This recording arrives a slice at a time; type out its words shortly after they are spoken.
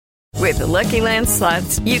With the Lucky Land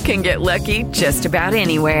Slots, you can get lucky just about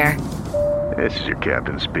anywhere. This is your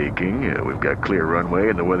captain speaking. We've got clear runway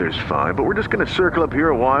and the weather's fine, but we're just going to circle up here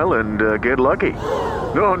a while and get lucky.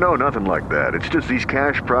 No, nothing like that. It's just these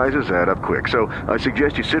cash prizes add up quick. So I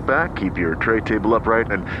suggest you sit back, keep your tray table upright,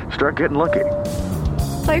 and start getting lucky.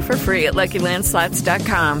 Play for free at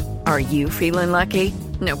LuckyLandSlots.com. Are you feeling lucky?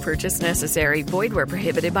 No purchase necessary. Void where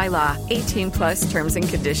prohibited by law. 18+ terms and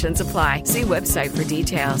conditions apply. See website for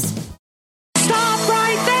details. Stop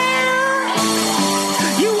right there!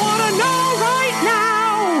 You want to know right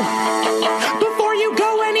now! Before you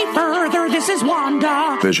go any further, this is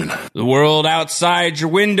Wanda. Vision. The world outside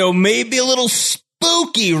your window may be a little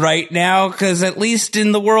spooky right now, because at least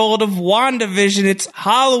in the world of WandaVision, it's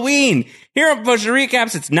Halloween. Here on Potion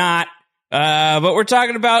Recaps, it's not. But we're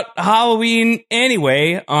talking about Halloween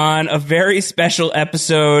anyway on a very special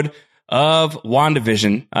episode of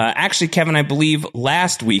WandaVision. Actually, Kevin, I believe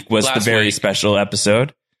last week was the very special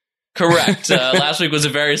episode. Correct. Last week was a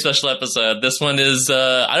very special episode. This one is,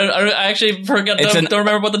 I actually forgot, don't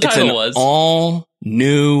remember what the title was. All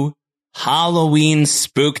new Halloween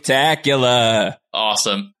Spooktacular.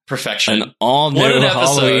 Awesome. Perfection. An all new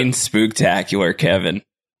Halloween Spooktacular, Kevin.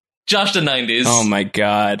 Josh the 90s. Oh my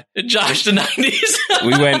God. Josh the 90s.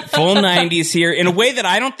 We went full 90s here in a way that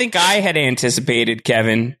I don't think I had anticipated,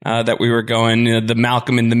 Kevin, that we were going. The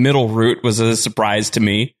Malcolm in the Middle route was a surprise to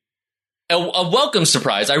me. A welcome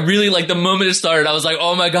surprise. I really, like, the moment it started, I was like,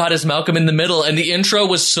 oh my God, it's Malcolm in the Middle. And the intro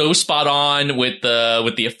was so spot on with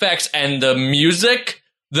the effects and the music.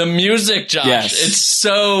 The music, Josh. Yes. It's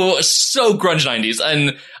so grunge 90s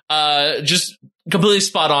and just completely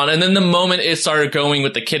spot on. And then the moment it started going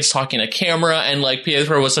with the kids talking to camera, and like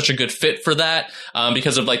Pietro was such a good fit for that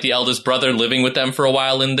because of like the eldest brother living with them for a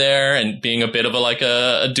while in there and being a bit of a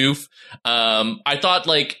doof. I thought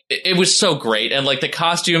like it was so great, and like the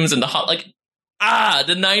costumes and the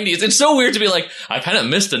the 90s. It's so weird to be like, I kind of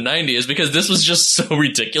missed the 90s because this was just so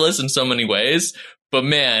ridiculous in so many ways. But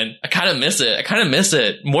man, I kind of miss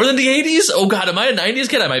it. More than the 80s? Oh God, am I a 90s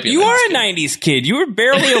kid? I might be a 90s kid. You are a 90s kid. You were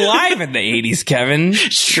barely alive in the 80s, Kevin.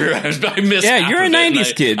 Sure, I missed Yeah, you're a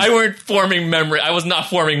 90s kid. I was not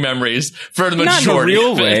forming memories for the majority Not in a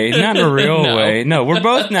real of it. way. Not in a real way. No, we're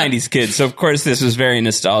both 90s kids. So, of course, this was very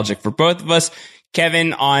nostalgic for both of us.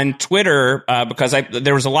 Kevin, on Twitter, because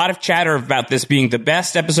there was a lot of chatter about this being the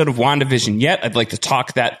best episode of WandaVision yet. I'd like to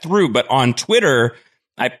talk that through. But on Twitter,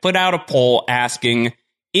 I put out a poll asking,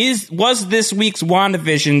 was this week's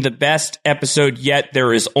WandaVision the best episode yet?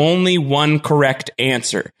 There is only one correct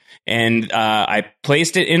answer. And I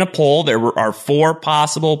placed it in a poll. There are 4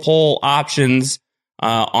 possible poll options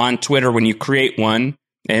on Twitter when you create one.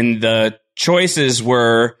 And the choices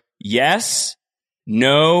were yes,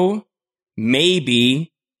 no,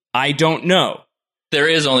 maybe, I don't know. There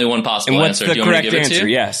is only one possible answer. And what's the correct answer? answer?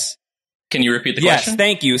 Yes. Can you repeat the question? Yes,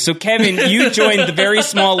 thank you. So, Kevin, you joined the very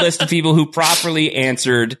small list of people who properly ansed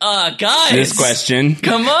guys, this question.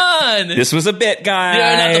 Come on. This was a bit, guys. You're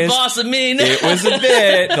not the boss of me. No. It was a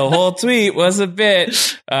bit. The whole tweet was a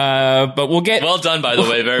bit. But we'll get... Well done, by the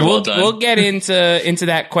way. Very well done. We'll get into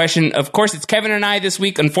that question. Of course, it's Kevin and I this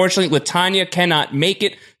week. Unfortunately, LaTanya cannot make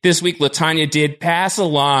it this week. LaTanya did pass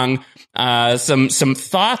along some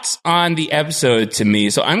thoughts on the episode to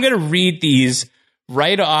me. So I'm going to read these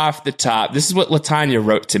right off the top. This is what LaTanya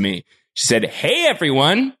wrote to me. She said, "Hey,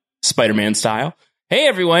 everyone," Spider-Man style. "Hey,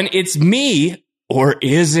 everyone, it's me. Or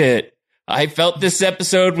is it? I felt this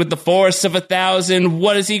episode with the force of 1,000.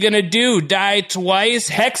 What is he going to do? Die twice?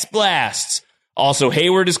 Hex blasts. Also,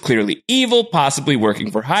 Hayward is clearly evil, possibly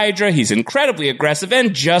working for Hydra. He's incredibly aggressive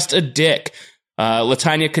and just a dick."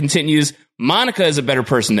 LaTanya continues, "Monica is a better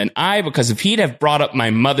person than I, because if he'd have brought up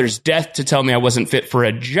my mother's death to tell me I wasn't fit for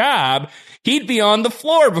a job, he'd be on the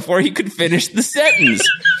floor before he could finish the sentence."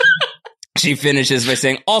 She finishes by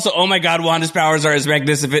saying, "Also, oh my God, Wanda's powers are as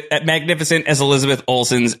magnificent as Elizabeth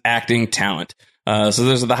Olsen's acting talent." So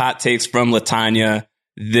those are the hot takes from LaTanya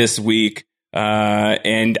this week.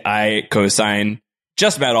 And I co-sign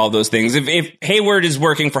just about all those things. If Hayward is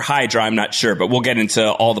working for Hydra, I'm not sure, but we'll get into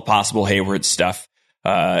all the possible Hayward stuff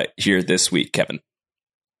here this week, Kevin.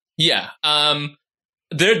 Yeah.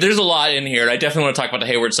 There's a lot in here. I definitely want to talk about the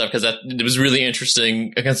Hayward stuff because it was really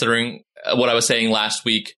interesting considering what I was saying last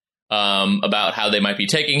week about how they might be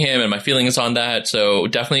taking him and my feelings on that. So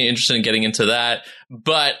definitely interested in getting into that.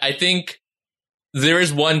 But I think there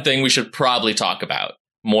is one thing we should probably talk about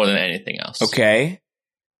more than anything else. Okay.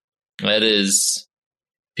 That is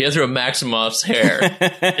Pietro Maximoff's hair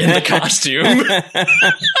in the costume.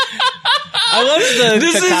 I loved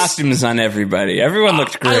the costumes on everybody. Everyone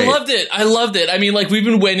looked great. I loved it. I mean, like, we've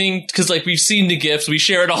been waiting because, like, we've seen the gifs. We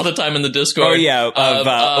share it all the time in the Discord. Oh, yeah.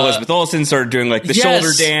 Of Elizabeth Olsen sort of doing, like, the shoulder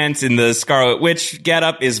dance in the Scarlet Witch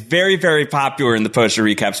getup is very, very popular in the Poster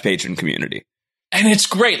Recaps patron community. And it's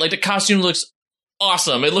great. Like, the costume looks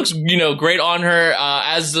awesome. It looks, great on her,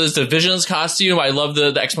 as does the Vision's costume. I love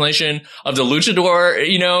the explanation of the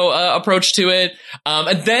luchador, approach to it.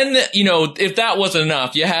 And then, if that wasn't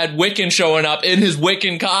enough, you had Wiccan showing up in his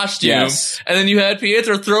Wiccan costume. Yes. And then you had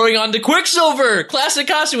Pietro throwing on the Quicksilver classic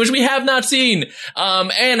costume, which we have not seen.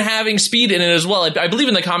 And having Speed in it as well. I believe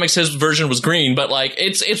in the comics his version was green, but like,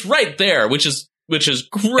 it's right there, which is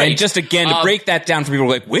great. And just again, to break that down for people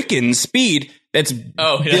like Wiccan, Speed, that's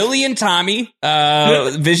Billy and Tommy,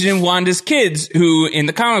 Vision and Wanda's kids, who in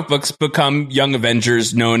the comic books become Young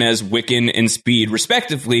Avengers known as Wiccan and Speed,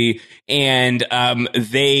 respectively. And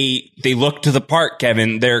they look to the part,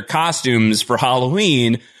 Kevin. Their costumes for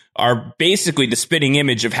Halloween are basically the spitting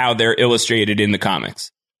image of how they're illustrated in the comics.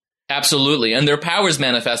 Absolutely. And their powers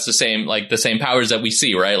manifest the same powers that we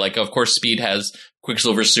see, right? Like, of course, Speed has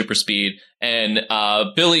Quicksilver's super speed, and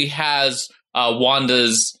Billy has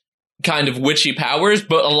Wanda's kind of witchy powers,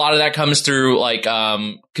 but a lot of that comes through like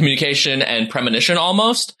communication and premonition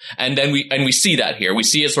almost. And then we see that here. We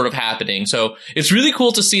see it sort of happening. So it's really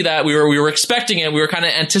cool to see that. We were expecting it. We were kind of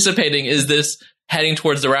anticipating, is this heading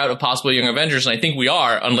towards the route of possible Young Avengers? And I think we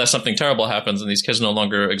are, unless something terrible happens and these kids no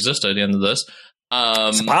longer exist at the end of this.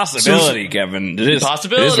 It's a possibility, Kevin. It is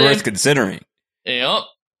worth considering. Yep.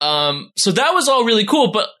 So that was all really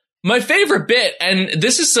cool, but my favorite bit, and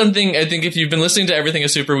this is something I think if you've been listening to Everything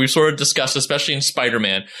is Super, we've sort of discussed, especially in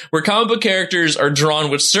Spider-Man, where comic book characters are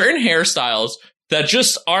drawn with certain hairstyles that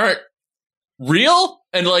just aren't real.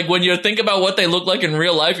 And like, when you think about what they look like in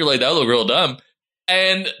real life, you're like, that look real dumb.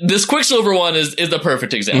 And this Quicksilver one is the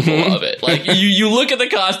perfect example of it. Like, you look at the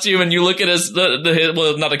costume and you look at his,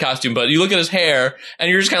 well, not the costume, but you look at his hair and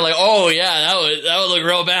you're just kind of like, oh yeah, that would look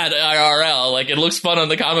real bad IRL. Like, it looks fun on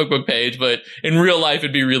the comic book page, but in real life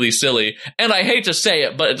it'd be really silly. And I hate to say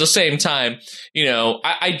it, but at the same time,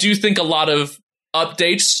 I do think a lot of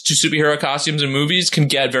updates to superhero costumes in movies can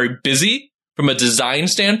get very busy from a design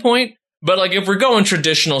standpoint. But like, if we're going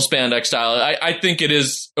traditional spandex style, I think it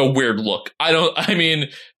is a weird look.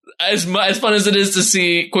 As fun as it is to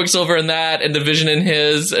see Quicksilver in that and the Vision in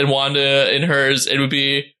his and Wanda in hers, it would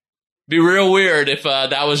be real weird if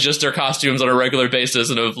that was just their costumes on a regular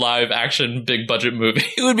basis in a live action big budget movie.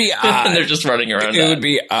 It would be odd. And they're just running around. It would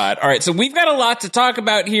be odd. All right, so we've got a lot to talk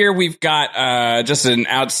about here. We've got just an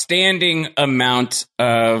outstanding amount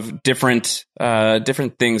of different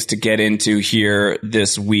things to get into here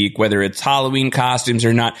this week, whether it's Halloween costumes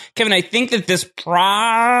or not. Kevin, I think that this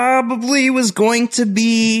probably was going to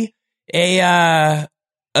be like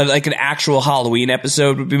an actual Halloween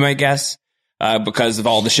episode would be my guess. Because of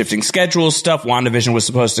all the shifting schedule stuff. WandaVision was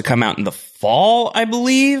supposed to come out in the fall, I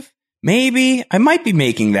believe. Maybe. I might be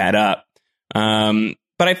making that up.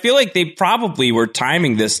 But I feel like they probably were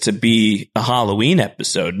timing this to be a Halloween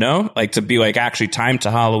episode, no? Like, to be, like, actually timed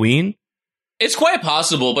to Halloween? It's quite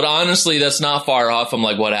possible, but honestly, that's not far off from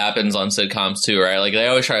like what happens on sitcoms too, right? Like, they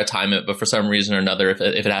always try to time it, but for some reason or another, if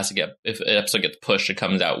an episode gets pushed, it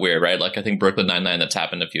comes out weird, right? Like, I think Brooklyn Nine-Nine, that's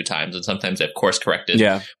happened a few times, and sometimes they've course corrected,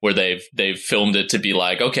 where they've filmed it to be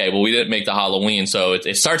like, okay, well, we didn't make the Halloween, so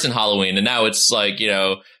it starts in Halloween, and now it's like,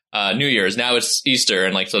 New Year's, now it's Easter,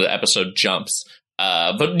 and like, so the episode jumps.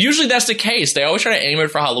 But usually that's the case. They always try to aim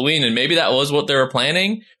it for Halloween, and maybe that was what they were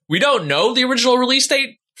planning. We don't know the original release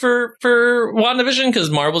date for WandaVision, because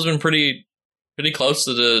Marvel's been pretty close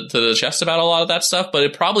to the chest about a lot of that stuff, but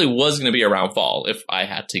it probably was going to be around fall if I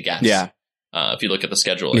had to guess. Yeah. If you look at the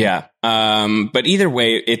schedule. Yeah. But either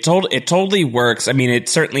way, it totally works. I mean, it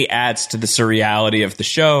certainly adds to the surreality of the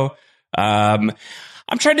show. I'm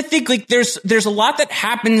trying to think, like, there's a lot that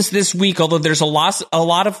happens this week, although there's a lot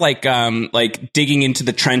of like digging into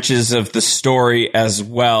the trenches of the story as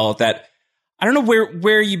well, that I don't know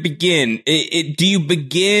where you begin. Do you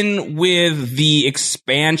begin with the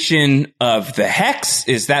expansion of the Hex?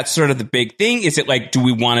 Is that sort of the big thing? Is it like, do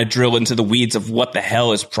we want to drill into the weeds of what the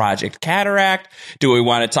hell is Project Cataract? Do we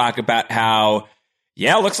want to talk about how,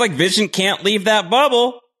 looks like Vision can't leave that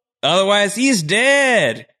bubble, otherwise he's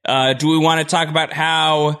dead? Do we want to talk about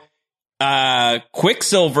how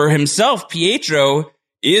Quicksilver himself, Pietro,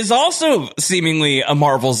 is also seemingly a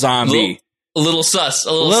Marvel zombie? A little sus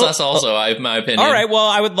also, I have my opinion. All right, well,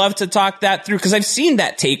 I would love to talk that through, because I've seen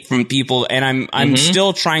that take from people, and I'm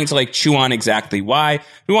still trying to like chew on exactly why.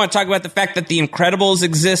 We want to talk about the fact that The Incredibles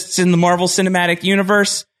exists in the Marvel Cinematic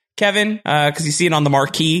Universe, Kevin, because you see it on the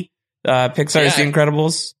marquee. Pixar's The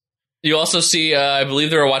Incredibles. You also see, I believe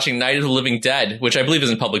they were watching Night of the Living Dead, which I believe is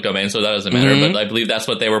in public domain, so that doesn't matter, but I believe that's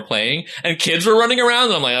what they were playing. And kids were running around,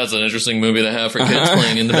 and I'm like, that's an interesting movie to have for kids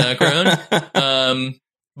playing in the background.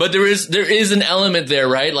 But there is an element there,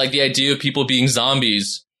 right? Like the idea of people being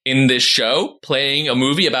zombies in this show, playing a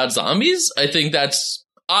movie about zombies. I think that's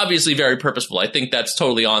obviously very purposeful. I think that's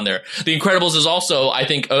totally on there. The Incredibles is also, I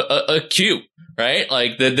think, a cue. Right?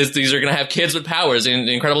 Like these are going to have kids with powers, and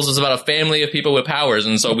The Incredibles is about a family of people with powers.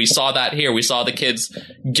 And so we saw that here. We saw the kids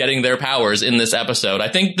getting their powers in this episode. I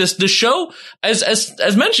think the show,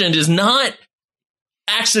 as mentioned, is not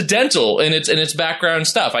accidental in its background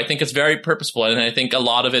stuff. I think it's very purposeful. And I think a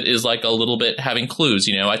lot of it is like a little bit having clues.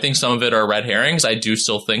 You know, I think some of it are red herrings. I do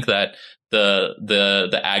still think that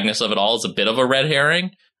the Agnes of it all is a bit of a red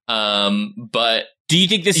herring. But do you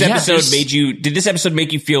think this episode did this episode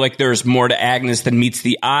make you feel like there's more to Agnes than meets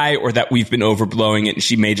the eye, or that we've been overblowing it and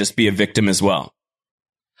she may just be a victim as well?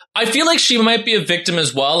 I feel like she might be a victim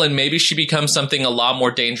as well, and maybe she becomes something a lot more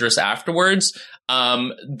dangerous afterwards.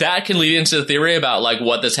 That can lead into the theory about like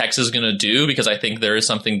what this hex is going to do, because I think there is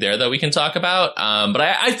something there that we can talk about. But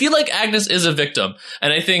I feel like Agnes is a victim,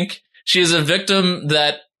 and I think she is a victim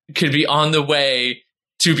that could be on the way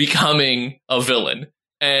to becoming a villain.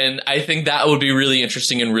 And I think that would be really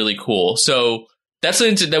interesting and really cool. So that's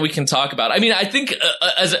something that we can talk about. I mean, I think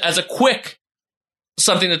as a quick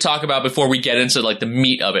something to talk about before we get into like the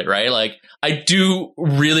meat of it, right? Like I do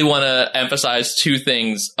really want to emphasize two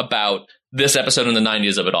things about this episode in the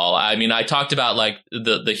 90s of it all. I mean, I talked about like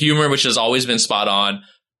the humor, which has always been spot on.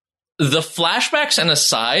 The flashbacks and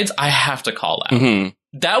asides, I have to call out. Mm-hmm.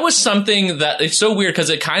 That was something that it's so weird because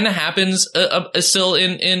it kind of happens still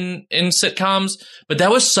in sitcoms, but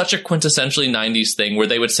that was such a quintessentially 90s thing where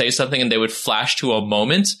they would say something and they would flash to a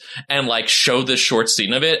moment and like show this short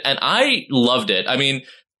scene of it. And I loved it. I mean,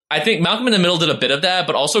 I think Malcolm in the Middle did a bit of that,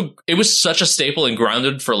 but also it was such a staple in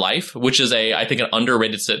Grounded for Life, which is I think an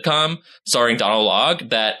underrated sitcom starring Donald Logg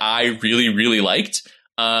that I really, really liked.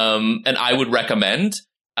 And I would recommend.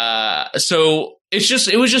 So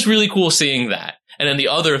it was just really cool seeing that. And then the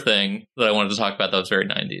other thing that I wanted to talk about that was very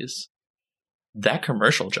 90s, that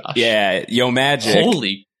commercial, Josh. Yeah, Yo Magic.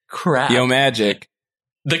 Holy crap. Yo Magic.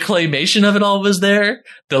 The claymation of it all was there.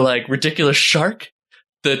 The like ridiculous shark.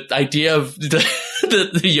 The idea of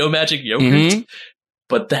the Yo Magic yogurt. Mm-hmm.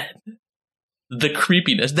 But then the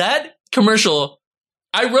creepiness. That commercial,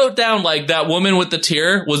 I wrote down like that woman with the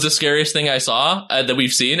tear was the scariest thing I saw that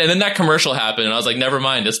we've seen. And then that commercial happened. And I was like, never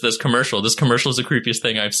mind. It's this commercial. This commercial is the creepiest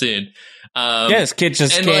thing I've seen. This kid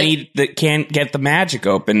just can't get the magic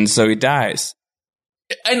open, so he dies.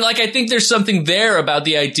 And like, I think there's something there about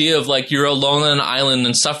the idea of like you're alone on an island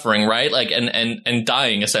and suffering, right? Like, and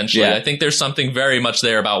dying essentially. Yeah. I think there's something very much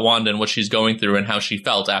there about Wanda and what she's going through and how she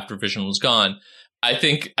felt after Vision was gone. I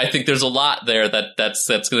think there's a lot there that's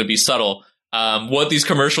going to be subtle. What these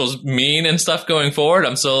commercials mean and stuff going forward,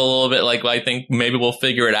 I'm still a little bit like, I think maybe we'll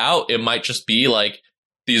figure it out. It might just be like,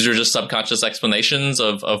 these are just subconscious explanations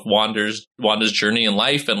of Wanda's journey in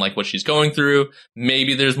life and like what she's going through.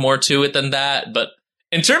 Maybe there's more to it than that. But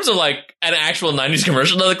in terms of like an actual 90s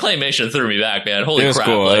commercial, no, the claymation threw me back, man. Holy crap. It was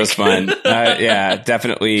cool. Like, it was fun. Yeah,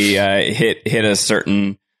 definitely hit a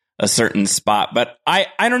certain spot. But I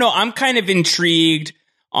don't know. I'm kind of intrigued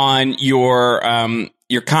on your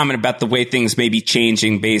comment about the way things may be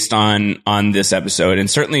changing based on this episode. And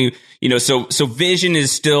certainly, so Vision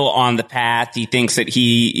is still on the path. He thinks that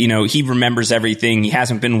he remembers everything. He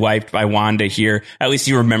hasn't been wiped by Wanda here. At least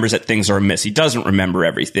he remembers that things are amiss. He doesn't remember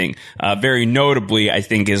everything. Very notably, I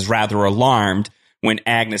think, is rather alarmed when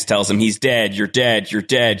Agnes tells him he's dead. You're dead. You're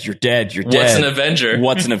dead. You're dead. You're dead. What's an Avenger?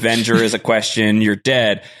 What's an Avenger is a question. You're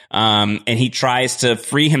dead. And he tries to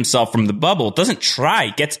free himself from the bubble. Doesn't try.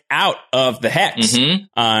 Gets out of the hex.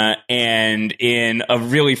 Mm-hmm. And in a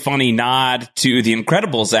really funny nod to The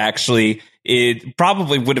Incredibles, actually, it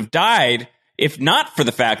probably would have died if not for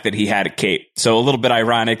the fact that he had a cape. So a little bit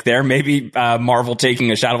ironic there. Maybe Marvel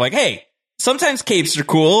taking a shot of like, hey, sometimes capes are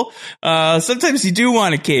cool. Sometimes you do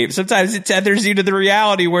want a cape. Sometimes it tethers you to the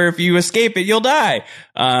reality where if you escape it, you'll die.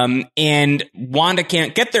 And Wanda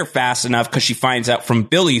can't get there fast enough because she finds out from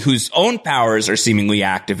Billy, whose own powers are seemingly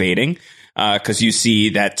activating. Because you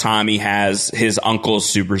see that Tommy has his uncle's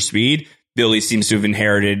super speed. Billy seems to have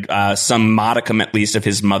inherited some modicum, at least, of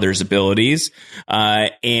his mother's abilities.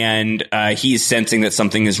 And he's sensing that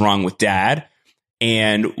something is wrong with Dad.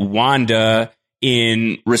 And Wanda,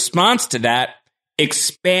 in response to that,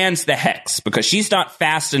 expands the hex because she's not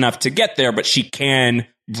fast enough to get there, but she can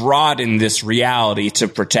broaden this reality to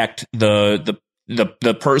protect the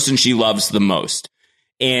person she loves the most.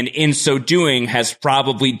 and in so doing has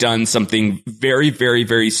probably done something very, very,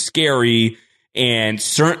 very scary and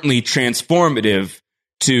certainly transformative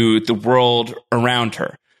to the world around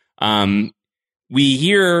her. We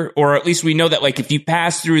hear, or at least we know that, like, if you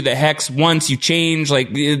pass through the hex once, you change.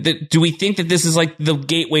 Like, do we think that this is like the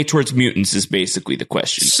gateway towards mutants? Is basically the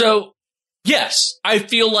question. So, yes, I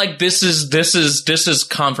feel like this is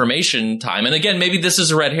confirmation time. And again, maybe this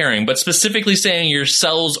is a red herring, but specifically saying your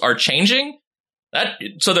cells are changing.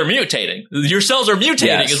 So they're mutating. Your cells are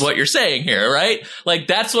mutating is what you're saying here, right? Like,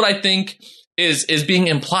 that's what I think is being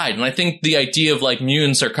implied. And I think the idea of like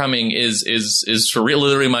mutants are coming is for real.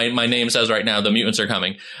 Literally my name says right now, the mutants are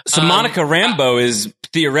coming. So Monica Rambeau is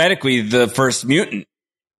theoretically the first mutant.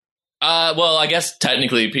 Well, I guess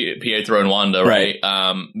technically Pietro and Wanda, right?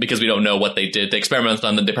 Because we don't know what they did. They experimented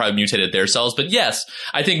on them. They probably mutated their cells. But yes,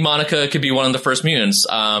 I think Monica could be one of the first mutants.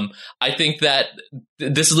 I think that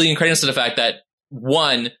this is leading credence to the fact that,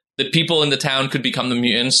 one, the people in the town could become the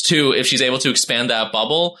mutants. Two, if she's able to expand that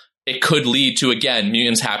bubble, it could lead to, again,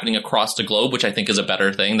 mutants happening across the globe, which I think is a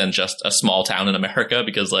better thing than just a small town in America,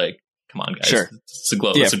 because, like, come on, guys. Sure. It's a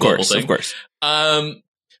global thing. Of course.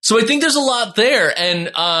 So I think there's a lot there,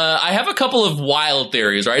 and I have a couple of wild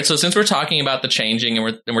theories, right? So since we're talking about the changing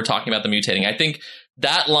and we're talking about the mutating, I think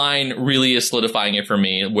that line really is solidifying it for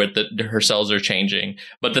me, where her cells are changing.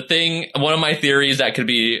 But one of my theories that could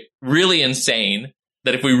be really insane,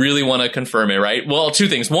 that if we really want to confirm it, right? Well, two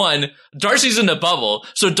things. One, Darcy's in the bubble,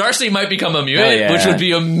 so Darcy might become a mutant, which would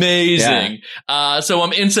be amazing. Yeah. So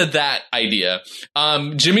I'm into that idea.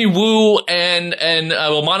 Jimmy Woo and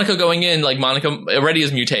Monica going in, like, Monica already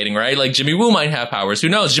is mutating, right? Like, Jimmy Woo might have powers. Who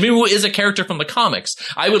knows? Jimmy Woo is a character from the comics.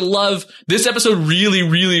 I would love, this episode really,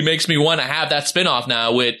 really makes me want to have that spinoff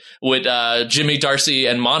now with Jimmy, Darcy,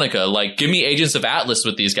 and Monica. Like, give me Agents of Atlas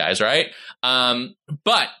with these guys, right?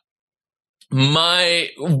 But my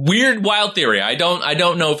weird, wild theory, I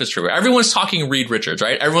don't know if it's true. Everyone's talking Reed Richards,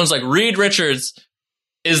 right? Everyone's like, Reed Richards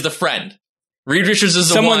is the friend. Reed Richards is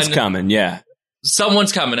the one. Someone's coming, yeah.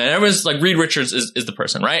 Someone's coming, and everyone's like, Reed Richards is the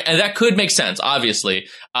person, right? And that could make sense, obviously.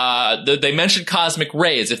 They mentioned cosmic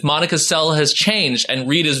rays. If Monica's cell has changed and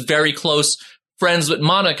Reed is very close friends with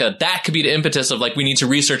Monica, that could be the impetus of, like, we need to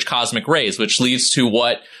research cosmic rays, which leads to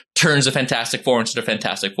what turns the Fantastic Four into the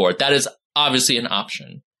Fantastic Four. That is obviously an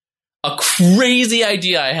option. A crazy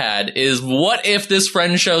idea I had is, what if this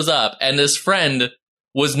friend shows up and this friend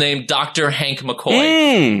was named Dr. Hank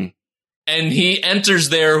McCoy and he enters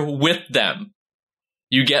there with them?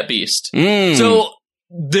 You get Beast. So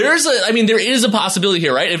there is a possibility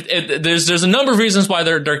here, right? There's a number of reasons why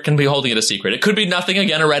they're can be holding it a secret. It could be nothing,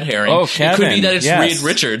 again, a red herring. Oh, Kevin, it could be that it's Reed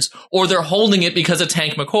Richards, or they're holding it because it's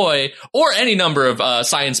Hank McCoy, or any number of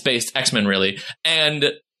science-based X-Men, really.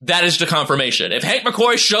 And that is the confirmation. If Hank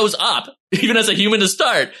McCoy shows up, even as a human to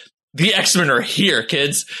start, the X-Men are here,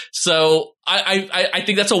 kids. So I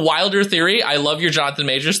think that's a wilder theory. I love your Jonathan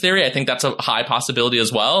Majors theory. I think that's a high possibility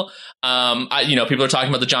as well. People are talking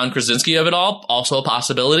about the John Krasinski of it all, also a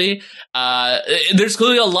possibility. There's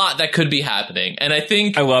clearly a lot that could be happening, and I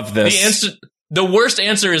think I love this. The worst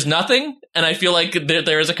answer is nothing, and I feel like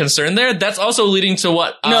there is a concern there. That's also leading to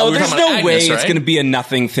what? There's no way it's going to be a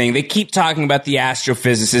nothing thing. They keep talking about the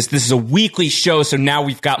astrophysicist. This is a weekly show, so now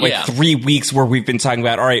we've got 3 weeks where we've been talking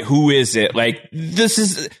about, all right, who is it? Like, this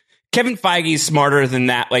is Kevin Feige is smarter than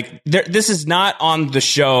that. Like, this is not on the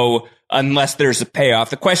show unless there's a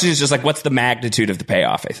payoff. The question is just, like, what's the magnitude of the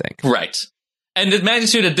payoff, I think. Right. And the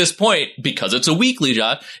magnitude at this point, because it's a weekly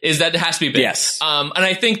job, is that it has to be big. Yes. And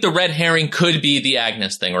I think the red herring could be the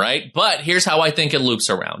Agnes thing, right? But here's how I think it loops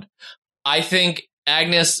around. I think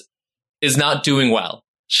Agnes is not doing well.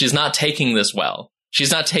 She's not taking this well. She's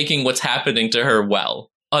not taking what's happening to her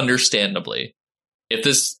well, understandably. If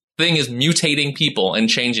this thing is mutating people and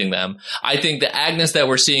changing them, I think the Agnes that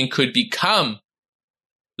we're seeing could become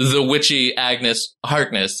the witchy Agnes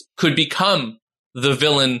Harkness, could become the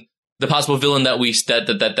villain, the possible villain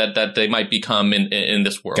that they might become in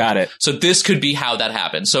this world. Got it. So this could be how that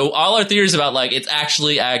happens. So all our theories about, like, it's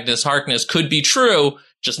actually Agnes Harkness could be true,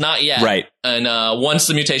 just not yet. Right. And once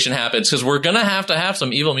the mutation happens, because we're gonna have to have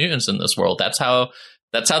some evil mutants in this world. That's how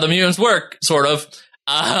the mutants work, sort of.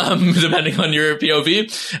 Depending on your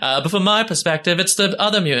POV. But from my perspective, it's the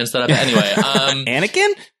other mutants that anyway.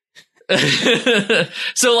 Anakin?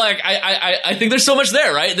 So, like, I think there's so much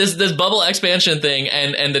there, right? This bubble expansion thing,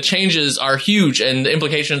 and the changes are huge, and the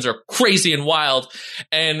implications are crazy and wild,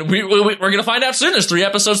 and we're gonna find out soon. There's 3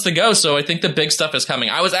 episodes to go, so I think the big stuff is coming.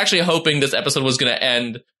 I was actually hoping this episode was gonna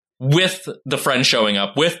end with the friend showing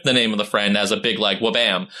up, with the name of the friend as a big, like,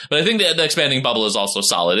 wha-bam. But I think the expanding bubble is also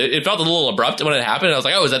solid. It felt a little abrupt when it happened. I was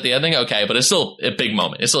like, oh, is that the ending? Okay, but it's still a big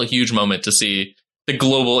moment. It's still a huge moment to see the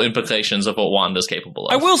global implications of what Wanda's capable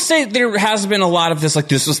of. I will say there has been a lot of this, like,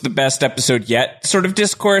 this was the best episode yet sort of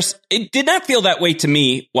discourse. It did not feel that way to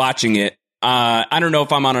me watching it. I don't know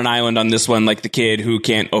if I'm on an island on this one, like the kid who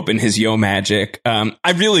can't open his yo magic.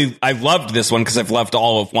 I loved this one because I've loved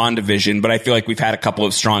all of WandaVision, but I feel like we've had a couple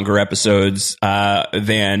of stronger episodes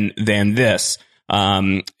than this.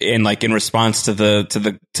 And like in response to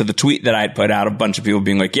the tweet that I had put out, a bunch of people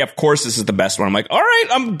being like, "Yeah, of course this is the best one." I'm like, "All right,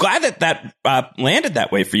 I'm glad that landed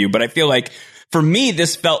that way for you." But I feel like for me,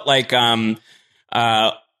 this felt like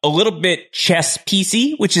a little bit chess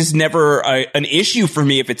piecey, which is never an issue for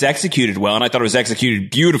me if it's executed well. And I thought it was executed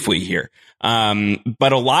beautifully here.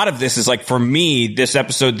 But a lot of this is like, for me, this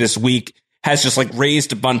episode this week has just like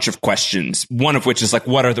raised a bunch of questions. One of which is like,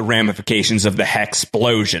 what are the ramifications of the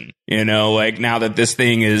Hexplosion? You know, like now that this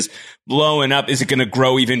thing is blowing up, is it going to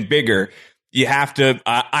grow even bigger? You have to,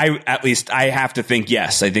 I have to think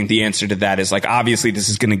yes. I think the answer to that is like, obviously this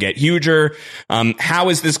is going to get huger. How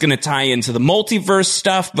is this going to tie into the multiverse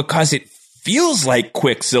stuff? Because it feels like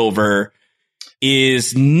Quicksilver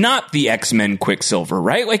is not the X-Men Quicksilver,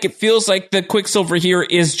 right? Like it feels like the Quicksilver here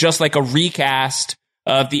is just like a recast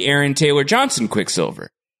of the Aaron Taylor Johnson Quicksilver.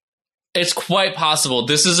 It's quite possible.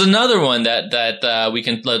 This is another one that we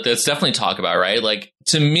can let's definitely talk about, right? Like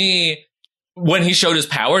to me, when he showed his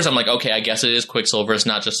powers, I'm like, okay, I guess it is Quicksilver. It's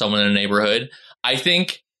not just someone in a neighborhood. I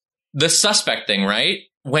think the suspect thing, right?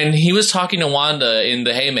 When he was talking to Wanda in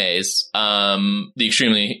the hay maze, the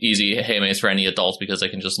extremely easy hay maze for any adult because they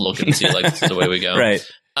can just look and see like this is the way we go. Right.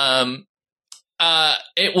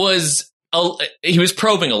 It was he was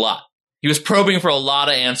probing a lot. He was probing for a lot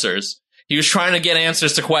of answers. He was trying to get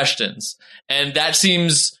answers to questions, and that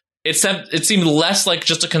seemed less like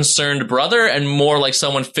just a concerned brother and more like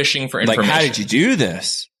someone fishing for information. Like, how did you do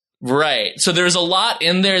this? Right. So there's a lot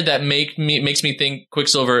in there that makes me think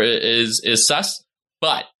Quicksilver is sus.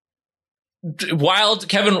 But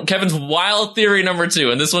Kevin's wild theory number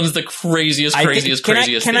 2, and this one's the craziest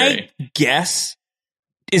theory. Can I guess?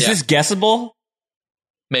 Is this guessable?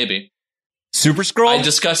 Maybe. Super Skrull? I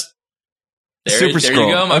discussed. Super Skrull. There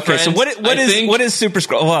you go, my friend. So what is Super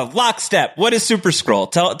Skrull? Well, lockstep. What is Super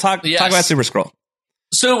Skrull? Talk about Super Skrull.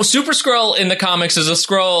 So Super Skrull in the comics is a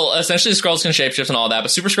Skrull. Essentially, Skrulls can shapeshift and all that,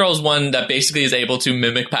 but Super Skrull is one that basically is able to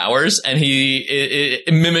mimic powers, and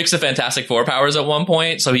it mimics the Fantastic Four powers at one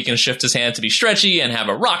point. So he can shift his hand to be stretchy and have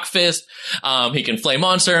a rock fist. He can flame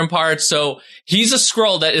on certain parts. So he's a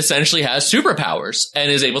Skrull that essentially has superpowers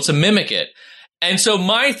and is able to mimic it. And so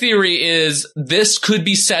my theory is this could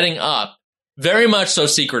be setting up very much so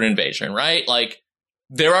Secret Invasion, right? Like,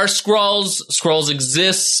 there are Skrulls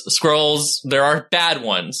exist, there are bad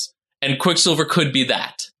ones, and Quicksilver could be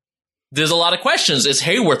that. There's a lot of questions. Is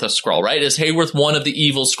Hayworth a Skrull, right? Is Hayworth one of the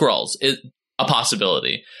evil Skrulls? A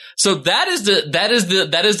possibility. So that is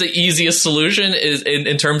the easiest solution is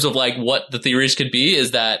in terms of like what the theories could be,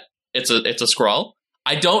 is that it's a Skrull.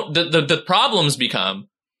 The problems become,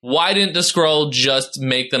 why didn't the Skrull just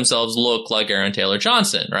make themselves look like Aaron Taylor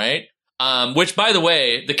Johnson, right? Which, by the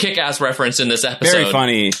way, the Kick-Ass reference in this episode. Very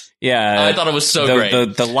funny. Yeah. I thought it was so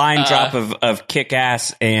great. The line drop of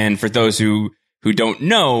Kick-Ass, and for those who don't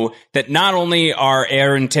know, that not only are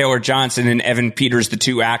Aaron Taylor Johnson and Evan Peters the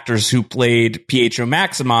two actors who played Pietro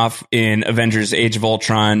Maximoff in Avengers Age of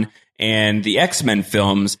Ultron and the X-Men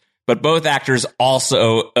films, but both actors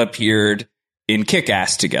also appeared in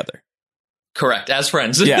Kick-Ass together. Correct, as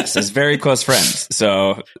friends. Yes, as very close friends.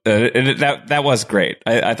 So that was great.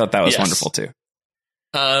 I thought that was wonderful too.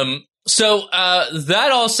 So that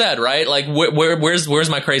all said, right? Like, where's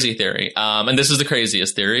my crazy theory? And this is the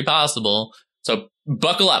craziest theory possible. So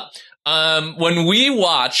buckle up. When we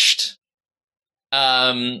watched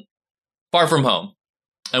Far From Home,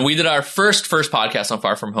 and we did our first podcast on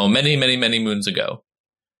Far From Home many moons ago,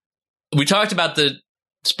 we talked about the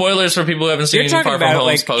spoilers for people who haven't seen Far From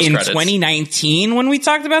Home's post-credits. In 2019 when we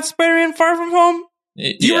talked about Spider-Man Far From Home?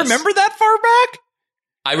 Do you remember that far back?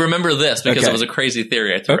 I remember this because it was a crazy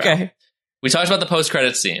theory I threw out. We talked about the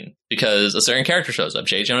post-credits scene because a certain character shows up.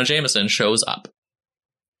 J. Jonah Jameson shows up.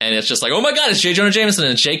 And it's just like, oh my god, it's J. Jonah Jameson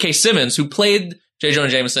and J.K. Simmons, who played J. Jonah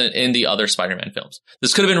Jameson in the other Spider-Man films.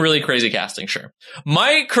 This could have been really crazy casting, sure.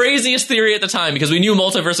 My craziest theory at the time, because we knew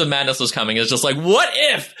Multiverse of Madness was coming, is just like, what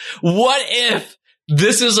if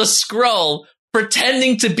this is a Skrull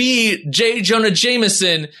pretending to be J. Jonah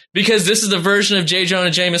Jameson because this is the version of J.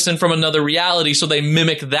 Jonah Jameson from another reality, so they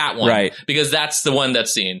mimic that one. Right. Because that's the one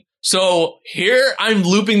that's seen. So here I'm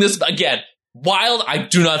looping this again. wild. I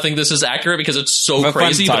do not think this is accurate because it's so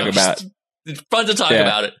crazy. Fun to talk about. It's fun to talk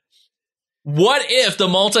about it. What if the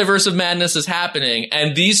multiverse of madness is happening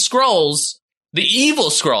and these Skrulls, the evil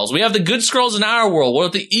Skrulls, we have the good Skrulls in our world. What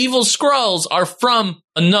if the evil Skrulls are from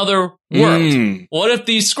another world? What if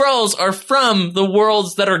these Skrulls are from the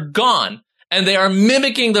worlds that are gone and they are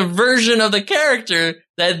mimicking the version of the character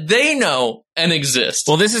that they know and exist?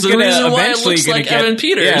 Well, this is going to eventually like Evan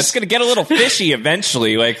Peters. Yeah, it's going to get a little fishy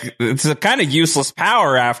eventually. Like, it's a kind of useless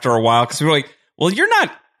power after a while because we're like, well, you're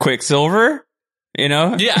not Quicksilver, you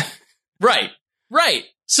know? Yeah. Right.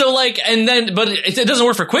 So, like, and then, but it doesn't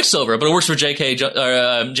work for Quicksilver, but it works for J.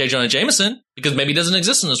 Jonah Jameson, because maybe he doesn't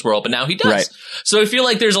exist in this world, but now he does. Right. So I feel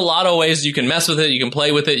like there's a lot of ways you can mess with it, you can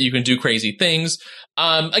play with it, you can do crazy things.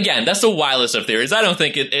 Again, that's the wildest of theories. I don't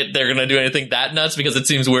think they're going to do anything that nuts, because it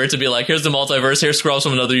seems weird to be like, here's the multiverse, here's Skrulls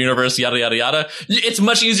from another universe, yada, yada, yada. It's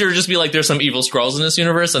much easier to just be like, there's some evil Skrulls in this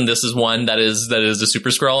universe, and this is one that is the Super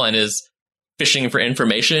Skrull and is fishing for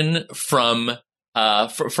information from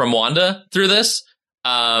Wanda through this.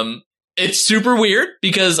 It's super weird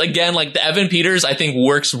because, again, like, the Evan Peters, I think,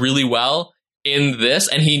 works really well in this,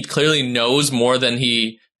 and he clearly knows more than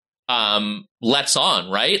he lets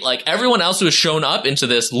on, right? Like, everyone else who has shown up into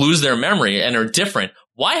this lose their memory and are different.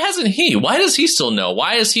 Why hasn't he? Why does he still know?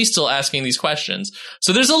 Why is he still asking these questions?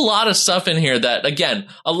 So there's a lot of stuff in here that, again,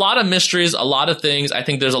 a lot of mysteries, a lot of things. I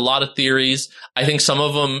think there's a lot of theories. I think some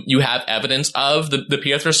of them you have evidence of. The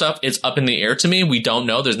Pietro stuff, it's up in the air to me. We don't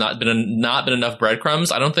know. There's not been enough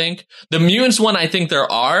breadcrumbs, I don't think. The mutants one, I think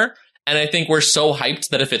there are. And I think we're so hyped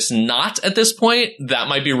that if it's not at this point, that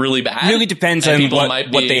might be really bad. It really depends on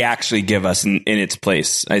what they actually give us in its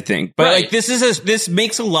place, I think. But like, this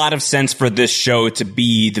makes a lot of sense for this show to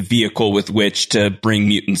be the vehicle with which to bring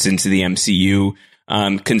mutants into the MCU.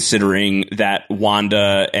 Considering that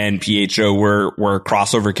Wanda and Pietro were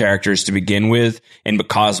crossover characters to begin with, and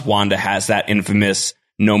because Wanda has that infamous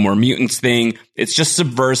No More Mutants thing, it's just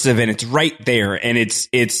subversive, and it's right there, and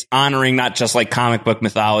it's honoring not just like comic book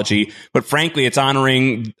mythology, but frankly, it's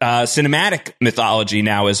honoring cinematic mythology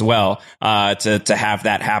now as well. To have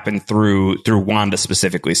that happen through Wanda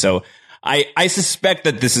specifically, so I suspect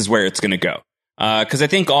that this is where it's going to go. Because I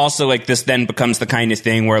think also, like, this then becomes the kind of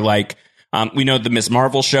thing where, like, we know the Ms.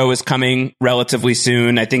 Marvel show is coming relatively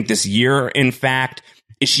soon. I think this year, in fact.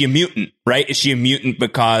 Is she a mutant, right? Is she a mutant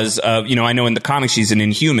because of, I know in the comics she's an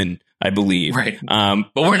Inhuman, I believe. Right.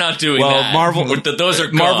 But we're not doing that. Those are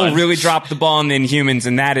gone. Marvel really dropped the ball on the Inhumans,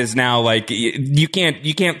 and that is now like, you can't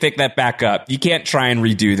pick that back up. You can't try and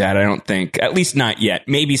redo that, I don't think. At least not yet.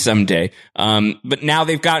 Maybe someday. But now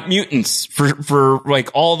they've got mutants for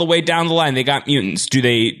like all the way down the line. They got mutants. Do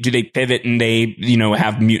they pivot and they,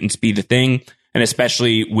 have mutants be the thing? And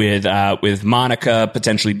especially with Monica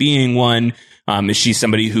potentially being one. Is she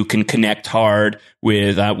somebody who can connect hard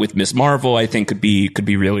with Ms. Marvel? I think could be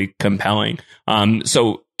really compelling.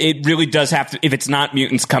 So it really does have to. If it's not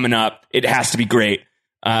mutants coming up, it has to be great.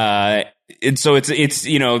 And so it's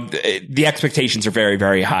the expectations are very,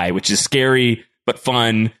 very high, which is scary but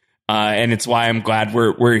fun. And it's why I'm glad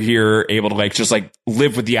we're here able to just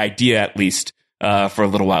live with the idea at least for a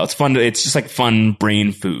little while. It's fun. It's just like fun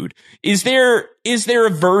brain food. Is there a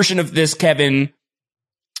version of this, Kevin,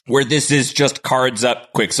 where this is just cards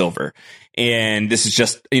up Quicksilver, and this is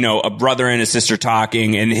just, a brother and a sister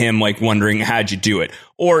talking and him wondering, how'd you do it?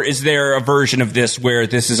 Or is there a version of this where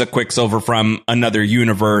this is a Quicksilver from another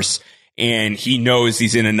universe and he knows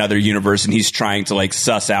he's in another universe and he's trying to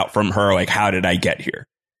suss out from her, how did I get here?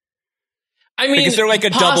 I mean, is there a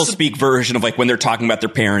double speak version of when they're talking about their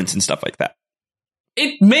parents and stuff like that?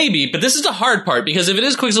 It may be, but this is the hard part, because if it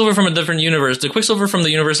is Quicksilver from a different universe, the Quicksilver from the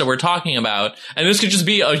universe that we're talking about, and this could just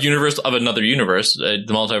be a universe of another universe, the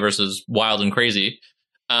multiverse is wild and crazy,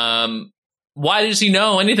 why does he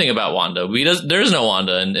know anything about Wanda? There is no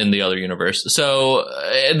Wanda in the other universe. So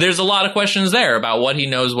there's a lot of questions there about what he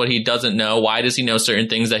knows, what he doesn't know. Why does he know certain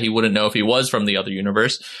things that he wouldn't know if he was from the other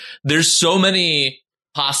universe? There's so many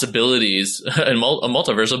possibilities, a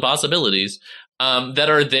multiverse of possibilities. That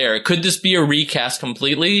are there. Could this be a recast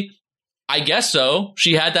completely? I guess so.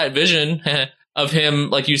 She had that vision of him,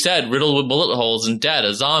 like you said, riddled with bullet holes and dead,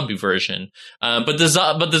 a zombie version. But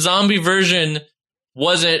the zombie version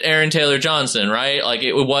wasn't Aaron Taylor Johnson, right?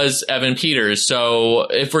 It was Evan Peters. So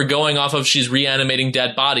if we're going off of she's reanimating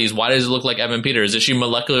dead bodies, why does it look like Evan Peters? Did she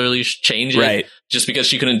molecularly change it? Right. Just because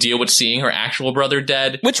she couldn't deal with seeing her actual brother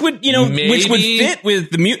dead? Which would fit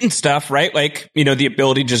with the mutant stuff, right? The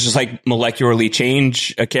ability to just molecularly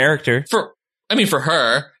change a character. For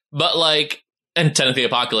her, but and technically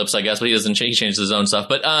Apocalypse, I guess, but he doesn't change. He changes his own stuff.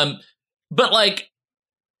 But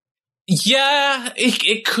Yeah,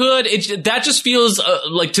 it could. That just feels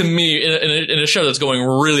like, to me, in a show that's going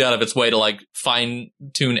really out of its way to like fine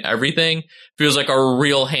tune everything, feels like a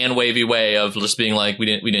real hand wavy way of just being like, we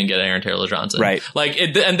didn't get Aaron Taylor Johnson, right? Like,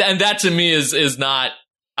 and that to me is not.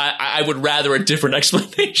 I would rather a different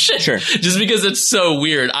explanation, sure, just because it's so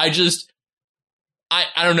weird. I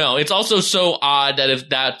don't know. It's also so odd that if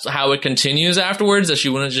that's how it continues afterwards, that she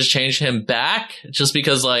wouldn't just change him back, just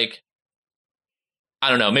because like. I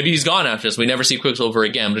don't know. Maybe he's gone after this. We never see Quicksilver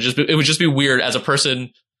again. But it would just be weird as a person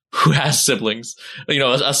who has siblings,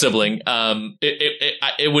 a sibling.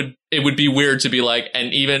 It would be weird to be like,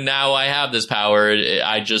 and even now I have this power.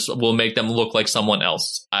 I just will make them look like someone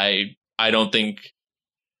else. I don't think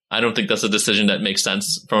that's a decision that makes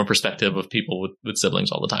sense from a perspective of people with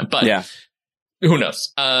siblings all the time. But yeah, who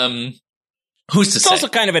knows? Who's to say? It's also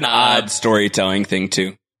kind of an odd storytelling thing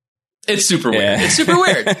too. It's super weird. Yeah. It's super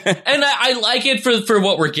weird. And I like it for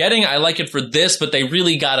what we're getting. I like it for this, but they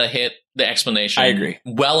really got to hit the explanation I agree.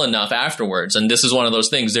 Well enough afterwards. And this is one of those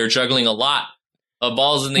things. They're juggling a lot of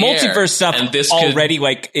balls in the air. Multiverse stuff and this already,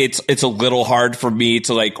 like, it's a little hard for me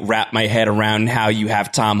to, like, wrap my head around how you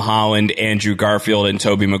have Tom Holland, Andrew Garfield, and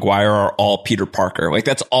Tobey Maguire are all Peter Parker. Like,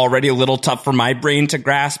 that's already a little tough for my brain to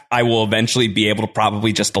grasp. I will eventually be able to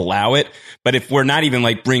probably just allow it. But if we're not even,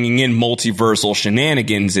 like, bringing in multiversal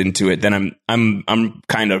shenanigans into it, then I'm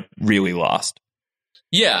kind of really lost.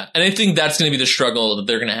 Yeah, and I think that's going to be the struggle that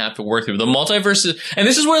they're going to have to work through. The multiverse and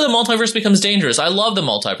this is where the multiverse becomes dangerous. I love the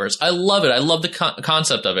multiverse. I love it. I love the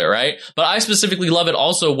concept of it, right? But I specifically love it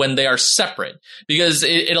also when they are separate, because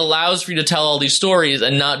it allows for you to tell all these stories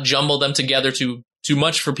and not jumble them together too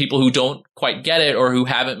much for people who don't quite get it or who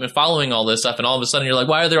haven't been following all this stuff. And all of a sudden you're like,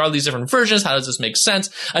 why are there all these different versions? How does this make sense?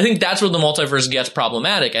 I think that's where the multiverse gets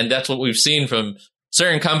problematic. And that's what we've seen from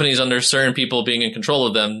certain companies under certain people being in control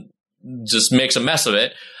of them. Just makes a mess of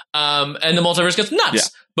it. And the multiverse gets nuts. Yeah.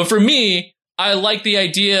 But for me, I like the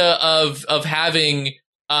idea of having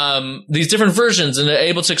these different versions and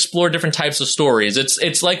able to explore different types of stories.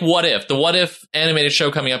 It's like What If. The What If animated show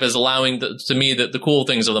coming up is allowing to me the cool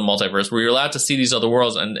things of the multiverse, where you're allowed to see these other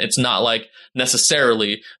worlds, and it's not like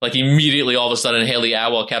necessarily like immediately all of a sudden Haley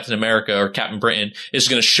Atwell, Captain America or Captain Britain is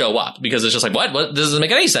going to show up, because it's just like, what? This doesn't make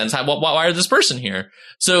any sense. Why is this person here?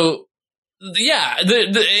 So yeah,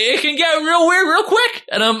 it can get real weird real quick,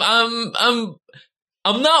 and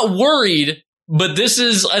I'm not worried. But this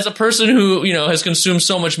is, as a person who, has consumed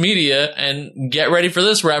so much media, and get ready for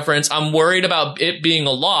this reference, I'm worried about it being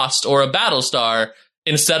a Lost or a Battlestar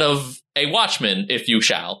instead of a Watchmen, if you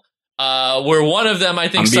shall. Where one of them, I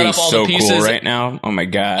think, set up all the pieces cool right now. Oh my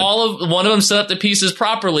God. One of them set up the pieces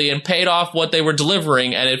properly and paid off what they were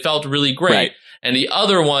delivering, and it felt really great. Right. And the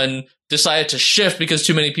other one decided to shift because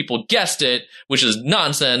too many people guessed it, which is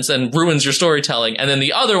nonsense and ruins your storytelling. And then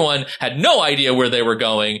the other one had no idea where they were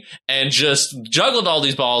going and just juggled all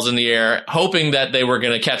these balls in the air, hoping that they were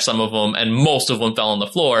going to catch some of them, and most of them fell on the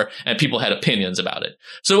floor, and people had opinions about it.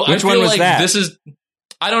 So I feel like this is,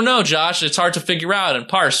 I don't know, Josh. It's hard to figure out and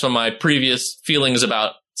parse from my previous feelings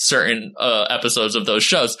about certain episodes of those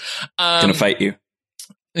shows. Gonna fight you.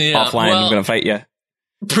 Yeah, offline, I'm gonna fight you.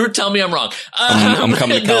 Tell me I'm wrong. I'm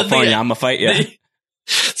coming to California. I'm gonna fight you.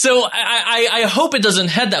 So I hope it doesn't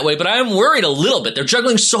head that way, but I am worried a little bit. They're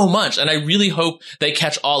juggling so much, and I really hope they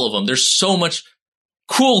catch all of them. There's so much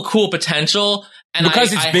cool potential. And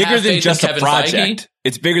because it's bigger than just a project. Feige.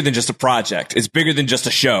 It's bigger than just a project. It's bigger than just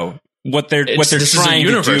a show. What they're trying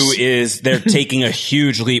to do is they're taking a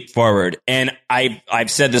huge leap forward. And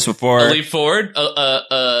I've said this before. A leap forward?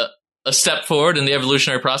 A step forward in the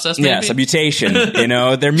evolutionary process, maybe? Yes, a mutation.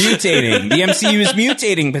 They're mutating. The MCU is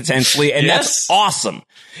mutating potentially, and that's awesome.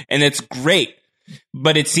 And it's great.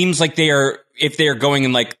 But it seems like if they are going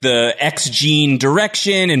in like the X-Gene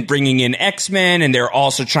direction and bringing in X-Men, and they're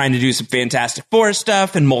also trying to do some Fantastic Four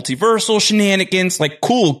stuff and multiversal shenanigans, like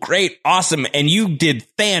cool, great, awesome. And you did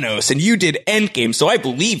Thanos and you did Endgame, so I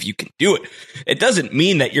believe you can do it. It doesn't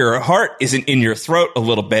mean that your heart isn't in your throat a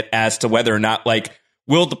little bit as to whether or not, like,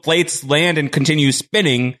 will the plates land and continue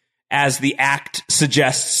spinning as the act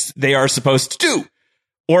suggests they are supposed to do?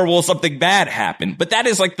 Or will something bad happen? But that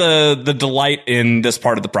is like the delight in this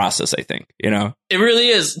part of the process, I think, It really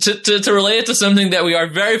is. To relate it to something that we are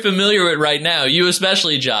very familiar with right now, you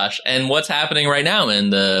especially, Josh, and what's happening right now in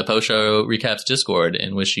the post-show recaps Discord,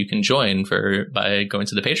 in which you can join by going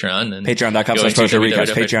to the Patreon. And Patreon.com/post-show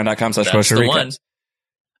recaps. Patreon.com/post-show recaps.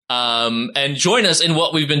 and join us in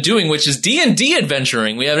what we've been doing, which is D&D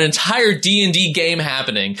adventuring. We have an entire D&D game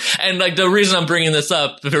happening. And like the reason I'm bringing this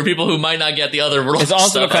up for people who might not get the other rules, it's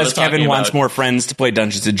also because Kevin wants more friends to play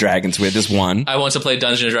Dungeons and Dragons with. Is one. I want to play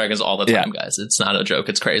Dungeons and Dragons all the time, guys. It's not a joke.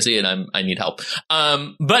 It's crazy, and I need help.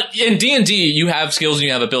 But in D&D, you have skills and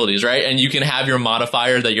you have abilities, right? And you can have your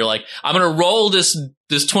modifier that you're like, I'm going to roll this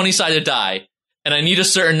 20-sided die, and I need a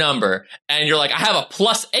certain number. And you're like, I have a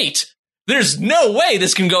 +8. There's no way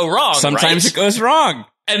this can go wrong. Sometimes right? it goes wrong.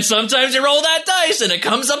 And sometimes you roll that dice and it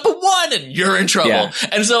comes up a 1 and you're in trouble. Yeah.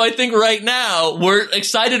 And so I think right now we're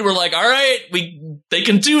excited. We're like, all right, they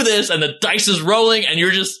can do this. And the dice is rolling and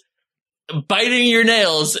you're just biting your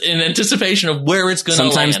nails in anticipation of where it's going to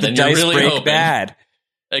land. Sometimes the dice really break bad.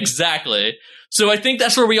 Exactly. So I think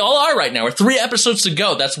that's where we all are right now. We're 3 episodes to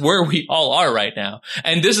go. That's where we all are right now.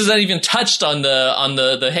 And this isn't even touched on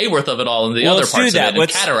the Hayworth of it all and the other parts of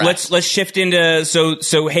it. Let's shift into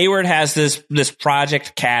so Hayward has this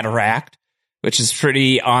project Cataract, which is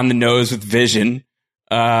pretty on the nose with Vision.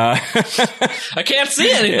 I can't see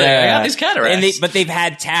anything. I got these cataracts. But they've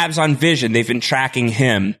had tabs on Vision. They've been tracking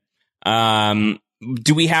him.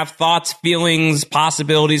 Do we have thoughts, feelings,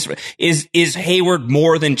 possibilities? Is Hayward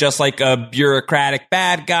more than just like a bureaucratic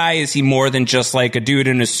bad guy? Is he more than just like a dude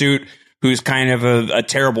in a suit who's kind of a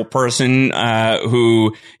terrible person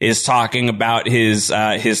who is talking about his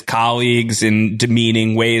colleagues in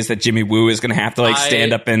demeaning ways that Jimmy Woo is going to have to like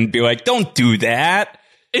stand up and be like, don't do that?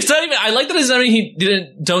 It's not even. I like that. It's not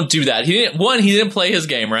even. Don't do that. He didn't play his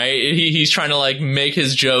game right. He's trying to like make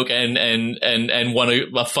his joke and want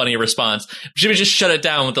a funny response. Jimmy just shut it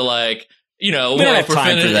down with the like. We don't have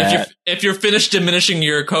time for that. If you're finished diminishing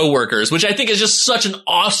your coworkers, which I think is just such an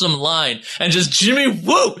awesome line, and just Jimmy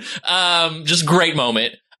Woo, just great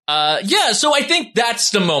moment. So I think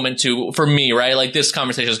that's the moment too for me, right? Like this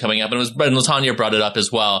conversation is coming up, and LaTonya brought it up as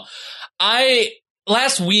well.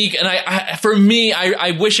 Last week, and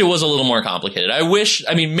I wish it was a little more complicated.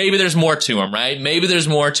 Maybe there's more to him, right? Maybe there's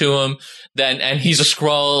more to him and he's a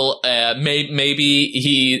Skrull. Maybe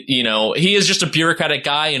he is just a bureaucratic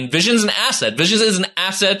guy, and Vision's an asset. Vision is an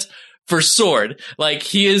asset for S.W.O.R.D. Like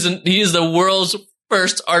he is the world's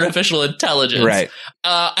first artificial intelligence, right?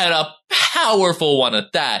 And a powerful one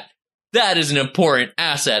at that. That is an important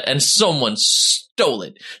asset, and someone stole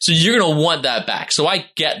it. So you're going to want that back. So I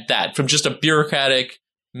get that from just a bureaucratic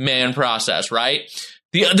man process, right?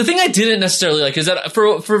 The thing I didn't necessarily like is that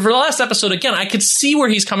for the last episode, again, I could see where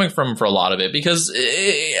he's coming from for a lot of it, because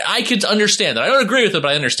I could understand it. I don't agree with it,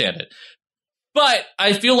 but I understand it. But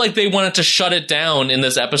I feel like they wanted to shut it down in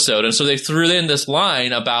this episode, and so they threw in this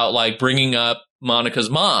line about like bringing up Monica's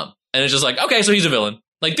mom. And it's just like, okay, so he's a villain.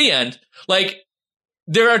 Like, the end. Like,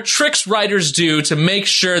 there are tricks writers do to make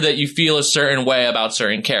sure that you feel a certain way about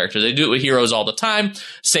certain characters. They do it with heroes all the time.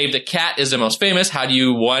 Save the Cat is the most famous. How do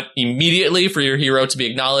you want immediately for your hero to be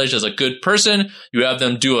acknowledged as a good person? You have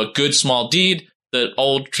them do a good small deed. The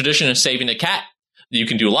old tradition is saving the cat. You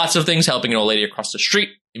can do lots of things. Helping an old lady across the street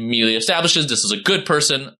immediately establishes this is a good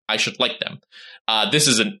person. I should like them. This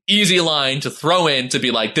is an easy line to throw in to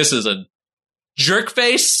be like, this is a jerk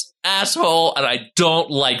face asshole, and I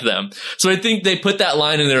don't like them. So I think they put that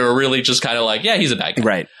line in there to really just kind of like, yeah, he's a bad guy.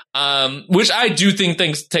 Right. Which I do think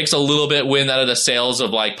takes a little bit wind out of the sails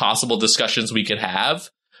of like possible discussions we could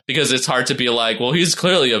have, because it's hard to be like, well, he's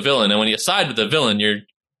clearly a villain. And when you side with the villain, you're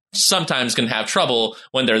sometimes can have trouble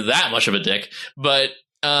when they're that much of a dick. But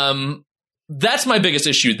that's my biggest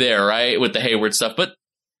issue there, right? With the Hayward stuff. But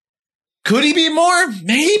could he be more?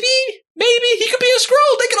 Maybe he could be a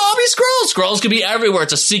Skrull. They could all be Skrulls. Skrulls could be everywhere.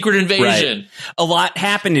 It's a secret invasion. Right. A lot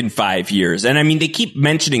happened in 5 years, and I mean, they keep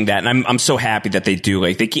mentioning that, and I'm so happy that they do.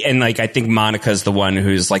 Like I think Monica's the one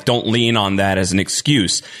who's like, don't lean on that as an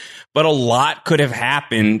excuse. But a lot could have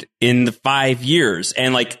happened in the 5 years,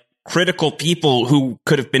 and like critical people who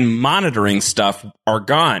could have been monitoring stuff are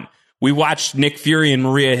gone. We watched Nick Fury and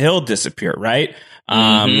Maria Hill disappear, right?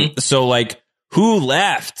 So like, who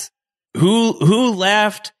left? Who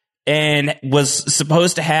left? And was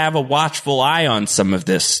supposed to have a watchful eye on some of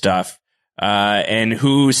this stuff, and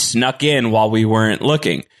who snuck in while we weren't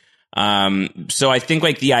looking. So I think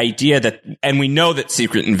like the idea that, and we know that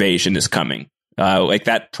Secret Invasion is coming, like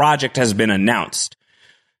that project has been announced.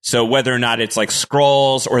 So whether or not it's like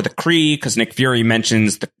Skrulls or the Kree, because Nick Fury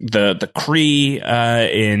mentions the Kree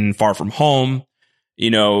in Far From Home.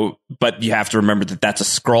 But you have to remember that that's a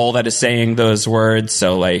Skrull that is saying those words.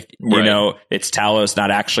 So like, right. It's Talos, not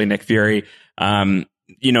actually Nick Fury.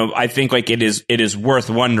 I think like it is worth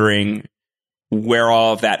wondering where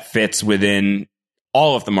all of that fits within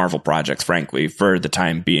all of the Marvel projects, frankly, for the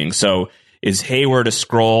time being. So is Hayward a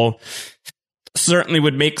Skrull? certainly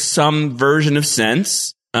would make some version of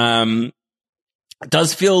sense.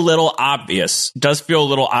 Does feel a little obvious.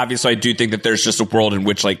 So I do think that there's just a world in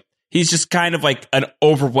which like he's just kind of like an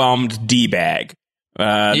overwhelmed D-bag.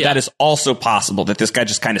 That is also possible, that this guy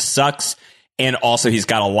just kind of sucks, and also he's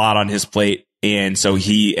got a lot on his plate, and so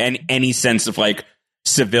any sense of like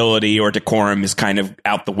civility or decorum is kind of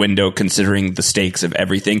out the window considering the stakes of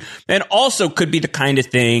everything. And also could be the kind of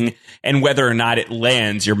thing, and whether or not it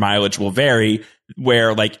lands, your mileage will vary,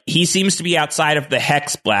 where like he seems to be outside of the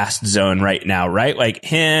hex blast zone right now, right? Like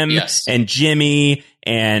him and Jimmy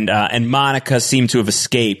and Monica seem to have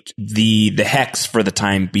escaped the hex for the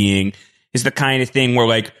time being. Is the kind of thing where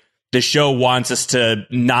like the show wants us to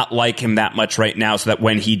not like him that much right now, so that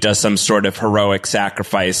when he does some sort of heroic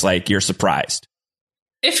sacrifice, like you're surprised.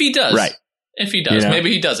 If he does. Right. If he does.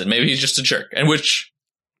 Maybe he doesn't. Maybe he's just a jerk. And which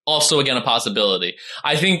also, again, a possibility.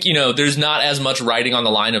 I think, there's not as much writing on the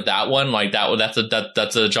line of that one. Like that's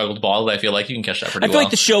a juggled ball, but I feel like you can catch that pretty well. I feel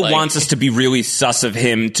like the show wants us to be really sus of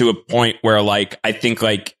him to a point where like I think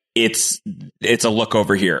like it's a look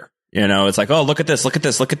over here. It's like, oh, look at this.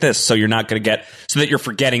 So you're not going to so that you're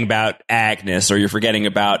forgetting about Agnes, or you're forgetting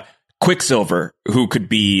about Quicksilver, who could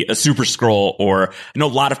be a Super Skrull, or I know a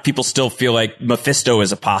lot of people still feel like Mephisto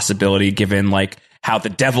is a possibility, given like how the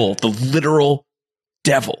literal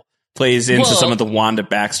devil, plays into some of the Wanda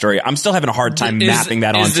backstory. I'm still having a hard time mapping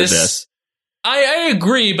that onto this. I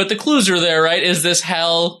agree, but the clues are there, right? Is this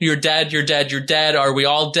hell? You're dead. Are we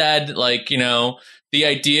all dead? Like, the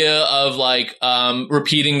idea of like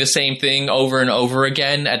repeating the same thing over and over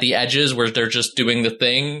again at the edges where they're just doing the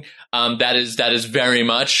thing. That is very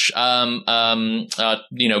much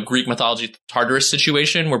Greek mythology Tartarus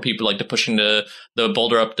situation where people like to pushing the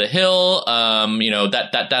boulder up the hill.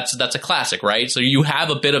 That's a classic, right? So you have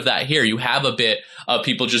a bit of that here. You have a bit of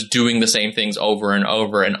people just doing the same things over and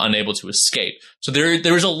over and unable to escape. So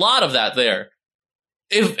there's a lot of that there.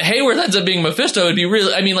 If Hayworth ends up being Mephisto, it'd be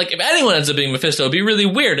really, if anyone ends up being Mephisto, it'd be really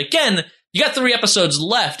weird. Again, you got 3 episodes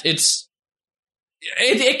left. It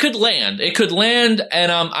could land. It could land,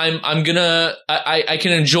 and I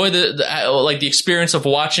can enjoy the experience of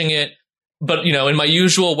watching it. But, in my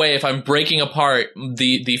usual way, if I'm breaking apart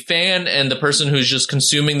the fan and the person who's just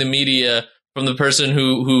consuming the media from the person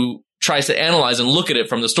who tries to analyze and look at it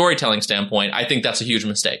from the storytelling standpoint, I think that's a huge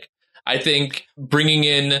mistake. I think bringing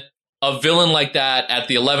in a villain like that at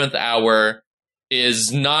the 11th hour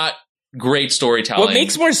is not great storytelling. What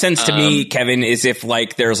makes more sense to me, Kevin, is if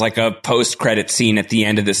like there's like a post-credit scene at the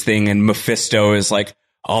end of this thing and Mephisto is like,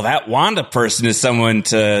 oh, that Wanda person is someone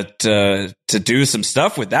to do some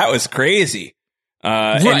stuff with. That was crazy.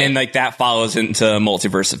 Right. And then like that follows into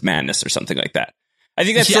Multiverse of Madness or something like that. I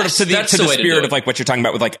think that's sort of to the spirit of like what you're talking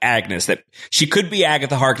about with like Agnes, that she could be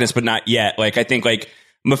Agatha Harkness, but not yet. Like I think like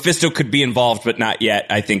Mephisto could be involved, but not yet,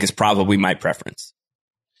 I think is probably my preference.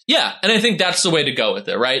 Yeah, and I think that's the way to go with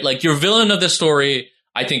it, right? Like your villain of the story,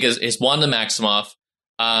 I think is Wanda Maximoff,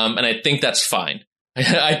 and I think that's fine.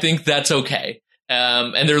 I think that's okay.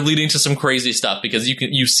 And they're leading to some crazy stuff because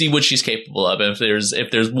you see what she's capable of. And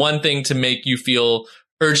if there's one thing to make you feel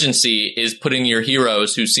urgency is putting your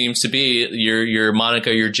heroes, who seems to be your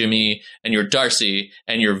Monica, your Jimmy, and your Darcy,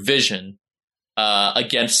 and your Vision,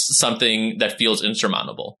 against something that feels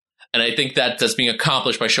insurmountable. And I think that's being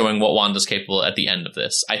accomplished by showing what Wanda's capable at the end of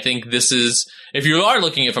this. I think this is, if you are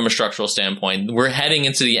looking at it from a structural standpoint, we're heading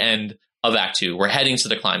into the end of Act 2. We're heading to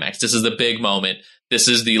the climax. This is the big moment. This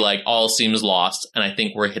is the like all seems lost. And I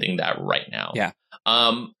think we're hitting that right now. Yeah.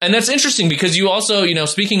 And that's interesting because you also,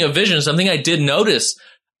 speaking of Vision, something I did notice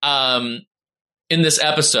in this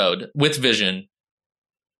episode with Vision,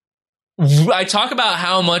 I talk about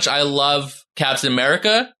how much I love Captain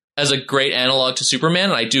America as a great analog to Superman,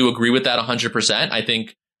 and I do agree with that 100%. I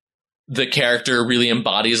think the character really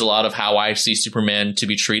embodies a lot of how I see Superman to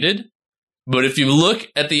be treated. But if you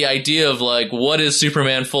look at the idea of like what is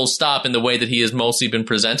Superman full stop in the way that he has mostly been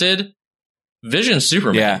presented, Vision's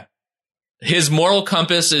Superman. Yeah. His moral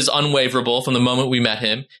compass is unwaverable from the moment we met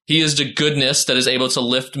him. He is the goodness that is able to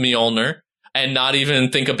lift Mjolnir and not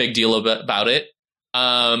even think a big deal about it,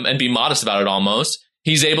 and be modest about it almost.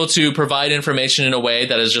 He's able to provide information in a way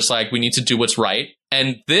that is just like, we need to do what's right.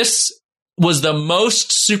 And this was the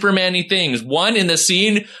most Superman-y things. One, in the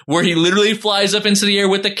scene where he literally flies up into the air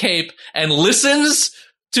with the cape and listens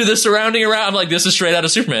to the surrounding around. Like, this is straight out of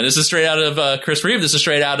Superman. This is straight out of Chris Reeve. This is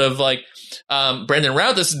straight out of like Brandon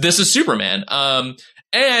Routh. This is Superman.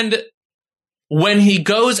 And when he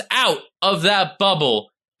goes out of that bubble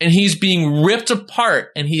and he's being ripped apart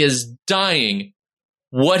and he is dying,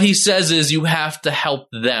 what he says is, you have to help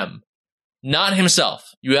them, not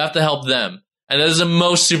himself. You have to help them. And that is the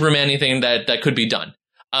most Superman-y thing that could be done.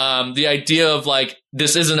 The idea of like,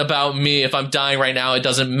 this isn't about me. If I'm dying right now, it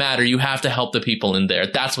doesn't matter. You have to help the people in there.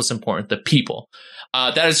 That's what's important. The people.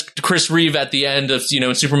 That is Chris Reeve at the end of,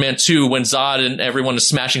 in Superman 2 when Zod and everyone is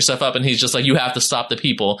smashing stuff up and he's just like, you have to stop the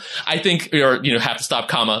people. I think, or, have to stop,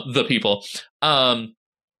 the people.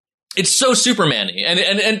 It's so Superman-y.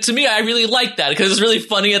 And to me, I really like that because it's really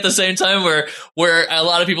funny at the same time where a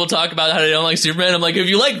lot of people talk about how they don't like Superman. I'm like, if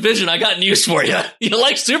you like Vision, I got news for you. You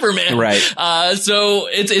like Superman. Right. So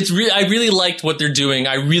it's really, I really liked what they're doing.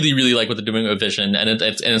 I really, really like what they're doing with Vision. And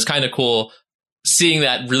it's kind of cool seeing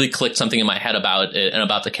that really click something in my head about it and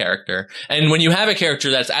about the character. And when you have a character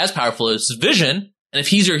that's as powerful as Vision, and if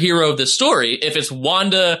he's your hero of this story, if it's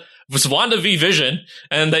Wanda v Vision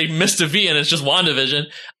and they missed a V and it's just WandaVision,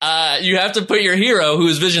 you have to put your hero who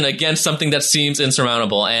is Vision against something that seems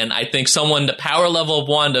insurmountable. And I think the power level of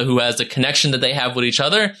Wanda who has the connection that they have with each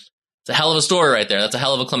other, it's a hell of a story right there. That's a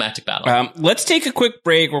hell of a climactic battle. Let's take a quick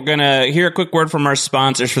break. We're going to hear a quick word from our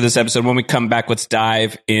sponsors for this episode. When we come back, let's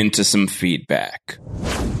dive into some feedback.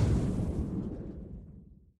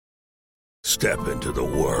 Step into the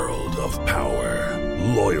world of power,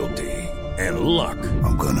 loyalty, and luck.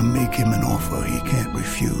 I'm gonna make him an offer he can't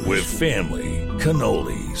refuse. With family,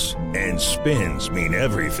 cannolis, and spins mean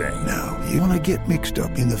everything. Now, you wanna get mixed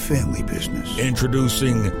up in the family business.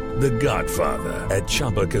 Introducing The Godfather at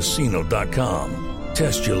ChumbaCasino.com.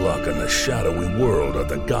 Test your luck in the shadowy world of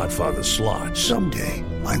The Godfather slot. Someday,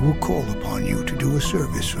 I will call upon you to do a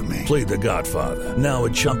service for me. Play The Godfather, now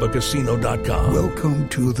at ChumbaCasino.com. Welcome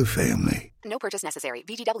to the family. No purchase necessary.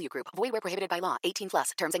 VGW Group. Void where prohibited by law.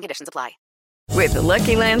 18+. Terms and conditions apply. With the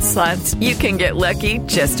Lucky Land Slots, you can get lucky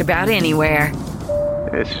just about anywhere.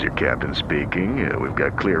 This is your captain speaking. We've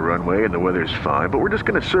got clear runway and the weather's fine, but we're just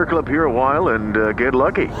going to circle up here a while and get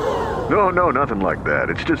lucky. No, nothing like that.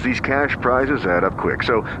 It's just these cash prizes add up quick.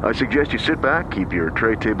 So I suggest you sit back, keep your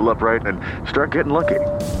tray table upright, and start getting lucky.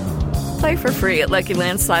 Play for free at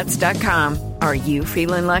LuckyLandSlots.com. Are you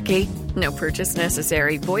feeling lucky? No purchase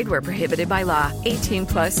necessary. Void where prohibited by law.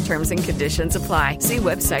 18+ terms and conditions apply. See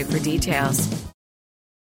website for details.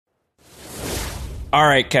 All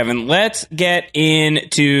right, Kevin, let's get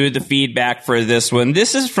into the feedback for this one.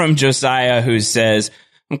 This is from Josiah, who says,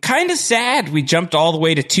 I'm kind of sad we jumped all the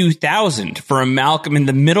way to 2000 for a Malcolm in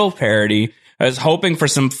the Middle parody. I was hoping for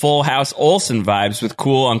some Full House Olsen vibes with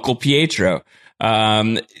cool Uncle Pietro.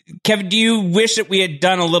 Kevin, do you wish that we had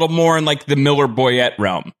done a little more in like the Miller Boyette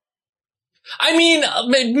realm? I mean,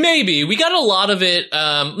 maybe we got a lot of it,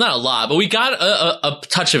 not a lot, but we got a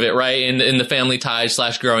touch of it, right? In the Family Ties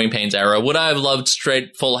 / Growing Pains era. Would I have loved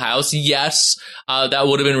straight Full House? Yes. That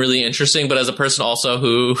would have been really interesting. But as a person also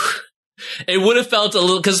who it would have felt a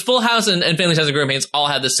little, because Full House and Family Ties and Growing Pains all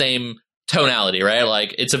had the same tonality, right?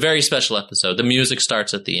 Like, it's a very special episode. The music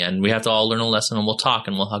starts at the end. We have to all learn a lesson and we'll talk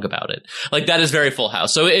and we'll hug about it. Like, that is very Full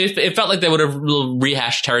House. So it felt like they would have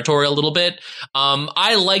rehashed territory a little bit.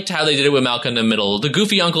 I liked how they did it with Malcolm in the Middle. The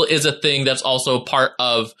Goofy Uncle is a thing that's also part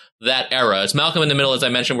of that era. It's Malcolm in the Middle, as I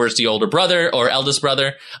mentioned, where it's the older brother or eldest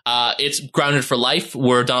brother. It's Grounded for Life,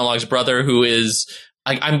 where Donald Logue's brother, who is,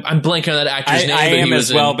 I'm blanking on that actor's name. I am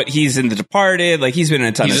as well, but he's in The Departed. Like, he's been in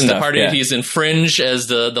a ton of stuff. He's in The Departed. Yeah. He's in Fringe as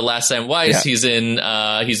the Last Sam Weiss.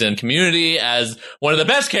 Yeah. He's in Community as one of the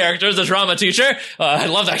best characters, the drama teacher. I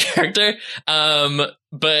love that character.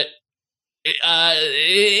 But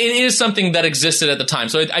it is something that existed at the time.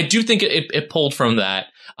 So I do think it pulled from that.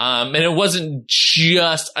 And it wasn't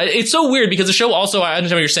just, it's so weird because the show also, I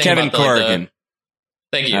understand what you're saying Kevin about Corrigan.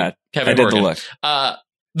 Thank you. Kevin I did Corrigan.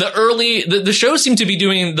 The look. The show seemed to be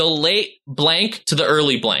doing the late blank to the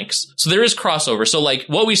early blanks. So there is crossover. So like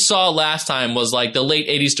what we saw last time was like the late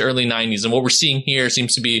 80s to early 90s. And what we're seeing here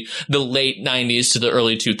seems to be the late 90s to the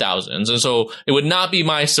early 2000s. And so it would not be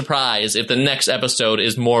my surprise if the next episode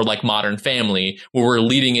is more like Modern Family, where we're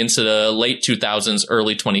leading into the late 2000s,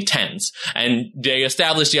 early 2010s. And they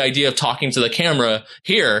established the idea of talking to the camera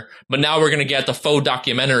here, but now we're going to get the faux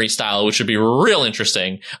documentary style, which would be real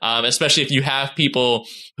interesting. Especially if you have people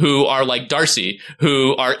who are like Darcy,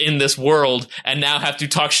 who are in this world and now have to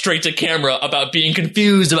talk straight to camera about being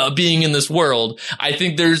confused about being in this world. I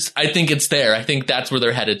think it's there. I think that's where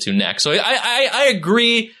they're headed to next. So I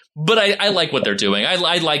agree, but I like what they're doing. I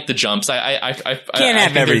like the jumps. I can't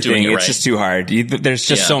have everything. It's just too hard. There's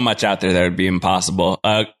just so much out there that would be impossible.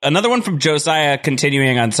 Another one from Josiah,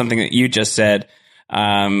 continuing on something that you just said,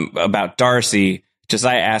 about Darcy.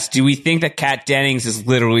 Josiah asked, do we think that Kat Dennings is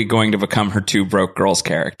literally going to become her Two Broke Girls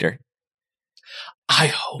character? I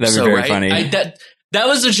hope That'd so. Be very funny. That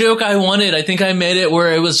was a joke I wanted. I think I made it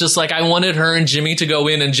where it was just like I wanted her and Jimmy to go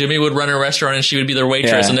in and Jimmy would run a restaurant and she would be their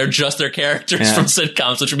waitress and they're just their characters from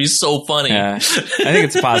sitcoms, which would be so funny. Yeah. I think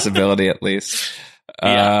it's a possibility at least.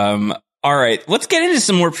 All right, let's get into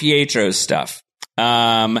some more Pietro stuff.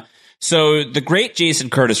 So the great Jason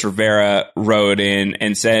Curtis Rivera wrote in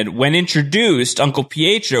and said, when introduced, Uncle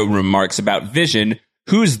Pietro remarks about Vision,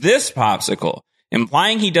 "Who's this popsicle?"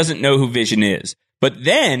 implying he doesn't know who Vision is. But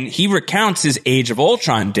then he recounts his Age of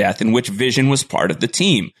Ultron death in which Vision was part of the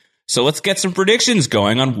team. So let's get some predictions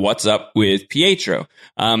going on what's up with Pietro.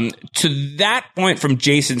 To that point from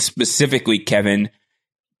Jason specifically, Kevin,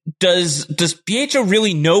 does Pietro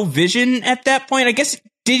really know Vision at that point? I guess,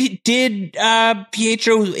 did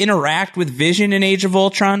Pietro interact with Vision in Age of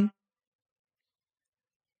Ultron?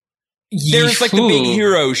 There's like the big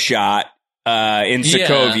hero shot in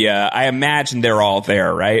Sokovia. I imagine they're all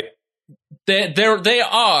there, right? They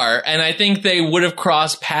are, and I think they would have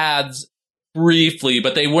crossed paths briefly,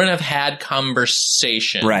 but they wouldn't have had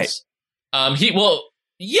conversations. Right.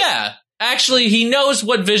 Actually, he knows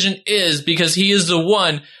what Vision is because he is the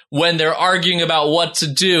one, when they're arguing about what to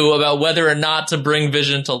do, about whether or not to bring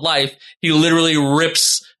Vision to life, he literally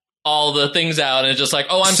rips all the things out and it's just like,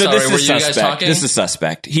 oh, I'm sorry, were you guys talking? This is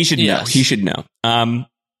suspect. He should know. He should know.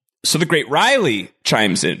 So the great Riley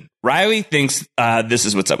chimes in. Riley thinks this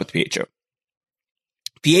is what's up with Pietro.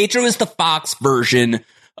 Pietro is the Fox version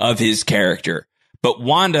of his character, but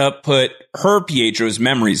Wanda put her Pietro's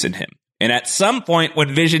memories in him. And at some point,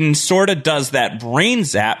 when Vision sort of does that brain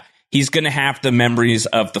zap, he's going to have the memories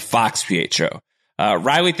of the Fox Pietro.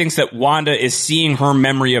 Riley thinks that Wanda is seeing her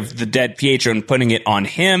memory of the dead Pietro and putting it on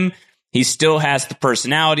him. He still has the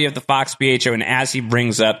personality of the Fox Pietro, and as he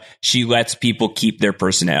brings up, she lets people keep their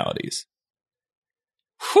personalities.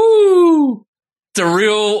 Whew!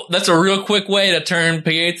 That's a real quick way to turn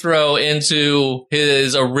Pietro into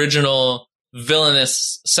his original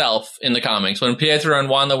villainous self in the comics. When Pietro and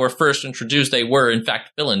Wanda were first introduced, they were, in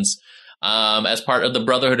fact, villains as part of the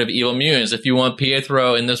Brotherhood of Evil Mutants. If you want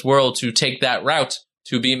Pietro in this world to take that route,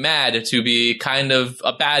 to be mad, to be kind of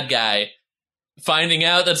a bad guy, finding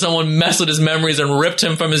out that someone messed with his memories and ripped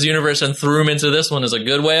him from his universe and threw him into this one is a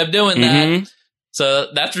good way of doing that.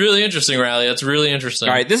 So that's really interesting, Riley. That's really interesting.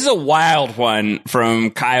 All right, this is a wild one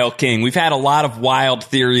from Kyle King. We've had a lot of wild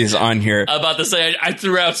theories on here. I'm about to say, I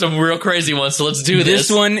threw out some real crazy ones, so let's do this.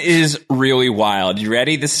 This one is really wild. You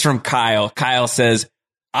ready? This is from Kyle. Kyle says,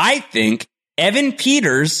 I think Evan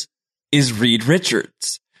Peters is Reed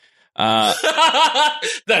Richards. That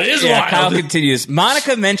is wild. Kyle continues.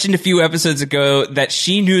 Monica mentioned a few episodes ago that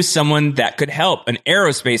she knew someone that could help, an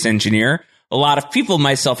aerospace engineer. A lot of people,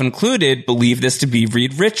 myself included, believe this to be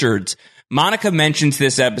Reed Richards. Monica mentions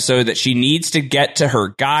this episode that she needs to get to her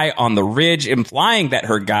guy on the ridge, implying that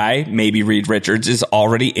her guy, maybe Reed Richards, is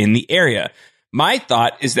already in the area. My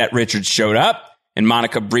thought is that Richards showed up and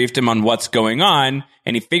Monica briefed him on what's going on,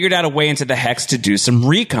 and he figured out a way into the Hex to do some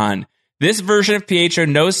recon. This version of Pietro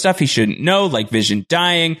knows stuff he shouldn't know, like Vision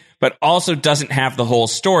dying, but also doesn't have the whole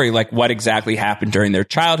story, like what exactly happened during their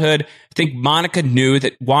childhood. I think Monica knew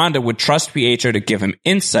that Wanda would trust Pietro to give him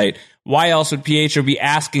insight. Why else would Pietro be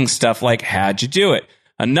asking stuff like, how'd you do it?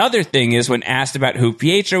 Another thing is, when asked about who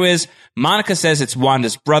Pietro is, Monica says it's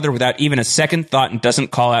Wanda's brother without even a second thought and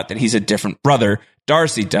doesn't call out that he's a different brother.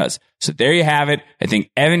 Darcy does. So there you have it. I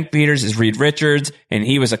think Evan Peters is Reed Richards, and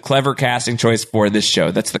he was a clever casting choice for this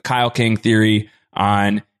show. That's the Kyle King theory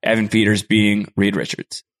on Evan Peters being Reed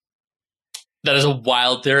Richards. That is a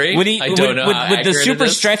wild theory. Would the super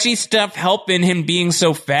stretchy stuff help in him being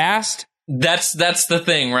so fast? That's the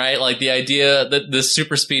thing, right? Like the idea that the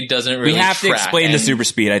super speed doesn't really. We have track. to explain the super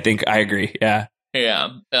speed. I think I agree. Yeah. Yeah.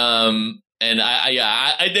 And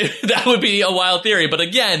that would be a wild theory. But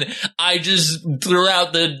again, I just threw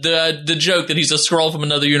out the joke that he's a Skrull from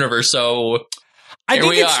another universe. So I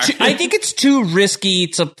think it's too risky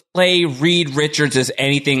to play Reed Richards as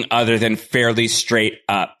anything other than fairly straight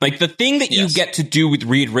up. Like the thing that you get to do with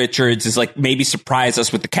Reed Richards is like maybe surprise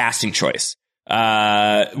us with the casting choice.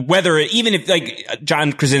 Even if like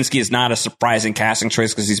John Krasinski is not a surprising casting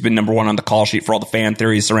choice because he's been number one on the call sheet for all the fan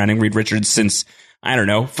theories surrounding Reed Richards since, I don't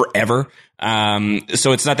know, forever.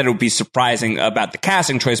 So it's not that it would be surprising about the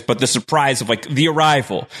casting choice, but the surprise of like the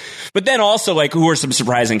arrival. But then also like, who are some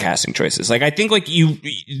surprising casting choices? Like, I think like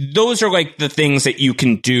those are like the things that you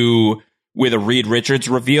can do with a Reed Richards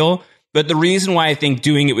reveal. But the reason why I think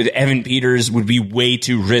doing it with Evan Peters would be way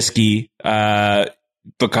too risky,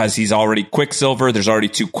 because he's already Quicksilver. There's already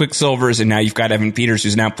two Quicksilvers, and now you've got Evan Peters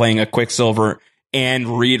who's now playing a Quicksilver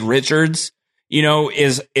and Reed Richards,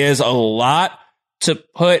 is a lot to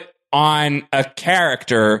put on a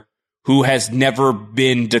character who has never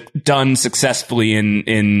been done successfully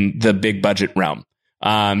in the big budget realm.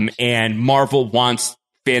 And Marvel wants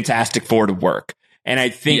Fantastic Four to work. And I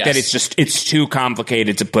think that it's too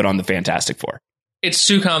complicated to put on the Fantastic Four. It's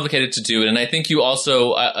too complicated to do it. And I think you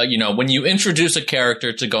also, when you introduce a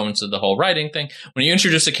character, to go into the whole writing thing, when you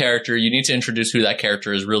introduce a character, you need to introduce who that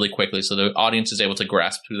character is really quickly so the audience is able to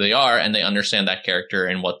grasp who they are and they understand that character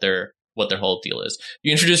and what their whole deal is.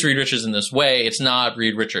 You introduce Reed Richards in this way, it's not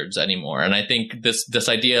Reed Richards anymore. And I think this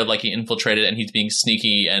idea of like he infiltrated and he's being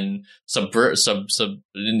sneaky and subterfuge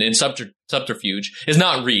is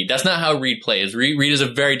not Reed. That's not how Reed plays. Reed is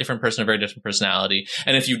a very different person, a very different personality.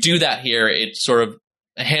 And if you do that here, it sort of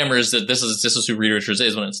hammers that this is who Reed Richards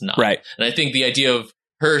is when it's not. Right. And I think the idea of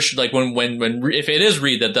Hirsch, like when if it is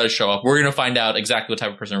Reed that does show up, we're going to find out exactly what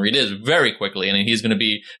type of person Reed is very quickly. And he's going to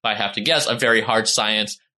be, if I have to guess, a very hard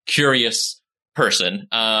science, curious person.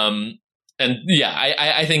 I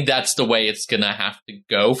think that's the way it's gonna have to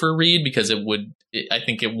go for Reed, because I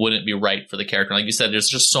think it wouldn't be right for the character. Like you said, there's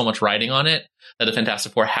just so much writing on it that the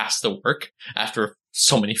Fantastic Four has to work after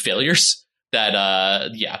so many failures that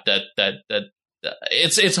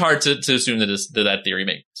it's hard to assume that theory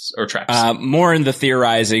makes or tracks. More in the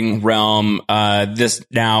theorizing realm, this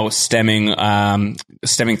now stemming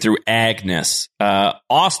through Agnes.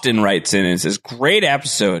 Austin writes in and says, great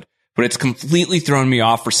episode, but it's completely thrown me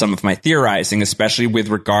off for some of my theorizing, especially with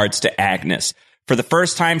regards to Agnes. For the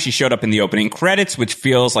first time, she showed up in the opening credits, which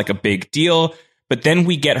feels like a big deal, but then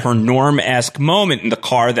we get her Norm-esque moment in the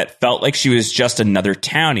car that felt like she was just another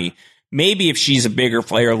townie. Maybe if she's a bigger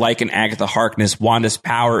player like an Agatha Harkness, Wanda's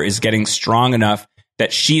power is getting strong enough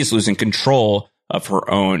that she's losing control of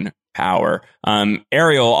her own power.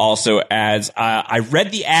 Ariel also adds, I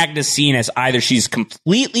read the Agnes scene as either she's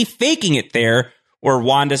completely faking it there or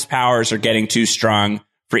Wanda's powers are getting too strong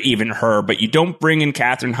for even her, but you don't bring in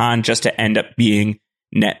Kathryn Hahn just to end up being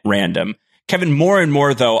net random. Kevin, more and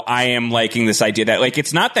more, though, I am liking this idea that, like,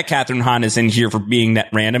 it's not that Kathryn Hahn is in here for being net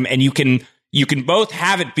random, and you can both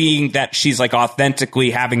have it being that she's like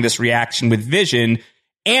authentically having this reaction with Vision,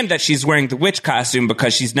 and that she's wearing the witch costume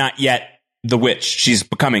because she's not yet the witch. She's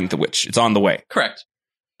becoming the witch. It's on the way. Correct.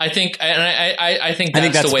 I think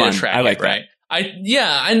that's the way fun. to track I like it, right?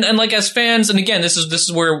 And like as fans, and again, this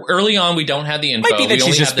is where early on we don't have the info. Might be that we she's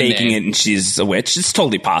only just have the faking name. it and she's a witch. It's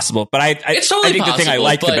totally possible. But I think possible, the thing I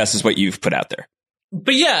like the best is what you've put out there.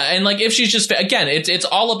 But yeah, and like if she's just, again, it's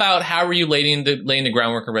all about how are you laying the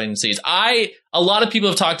groundwork and laying the seeds. A lot of people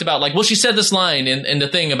have talked about like, well, she said this line in the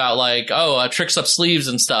thing about like, tricks up sleeves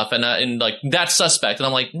and stuff, and like that's suspect. And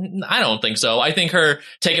I'm like, I don't think so. I think her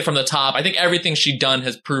take it from the top. I think everything she's done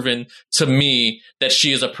has proven to me that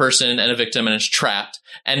she is a person and a victim and is trapped.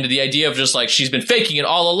 And the idea of just like she's been faking it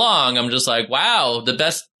all along, I'm just like, wow, the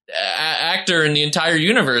best actor in the entire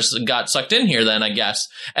universe got sucked in here then, I guess.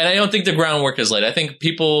 And I don't think the groundwork is laid. I think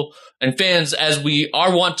people and fans, as we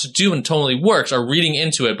are wont to do and totally works, are reading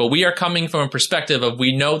into it, but we are coming from a perspective of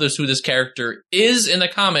we know who this character is in the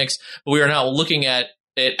comics, but we are now looking at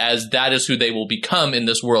it as that is who they will become in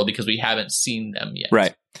this world because we haven't seen them yet.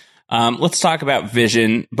 Right. Let's talk about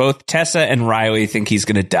Vision. Both Tessa and Riley think he's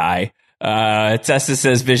going to die. Tessa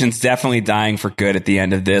says Vision's definitely dying for good at the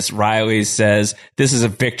end of this. Riley says this is a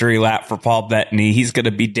victory lap for Paul Bettany. He's going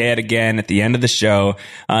to be dead again at the end of the show.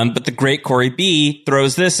 But the great Corey B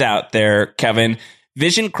throws this out there, Kevin.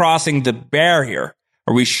 Vision crossing the barrier.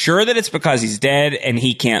 Are we sure that it's because he's dead and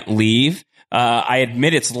he can't leave? I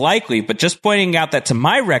admit it's likely, but just pointing out that to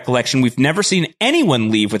my recollection, we've never seen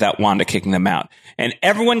anyone leave without Wanda kicking them out. And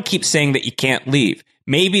everyone keeps saying that you can't leave.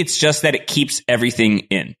 Maybe it's just that it keeps everything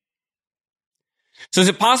in. So is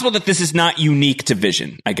it possible that this is not unique to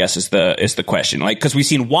Vision, I guess is the question. Like, because we've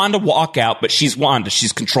seen Wanda walk out, but she's Wanda.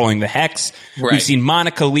 She's controlling the hex. Right. We've seen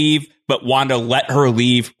Monica leave, but Wanda let her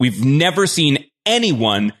leave. We've never seen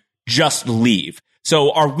anyone just leave.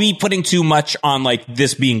 So are we putting too much on like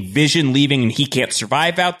this being Vision leaving and he can't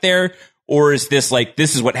survive out there? Or is this like,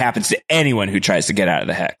 this is what happens to anyone who tries to get out of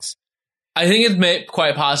the hex? I think it's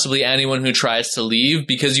quite possibly anyone who tries to leave,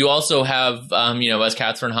 because you also have, as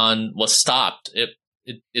Kathryn Hahn was stopped,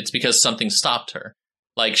 it's because something stopped her.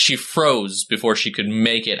 Like she froze before she could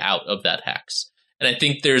make it out of that hex. And I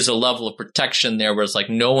think there's a level of protection there where it's like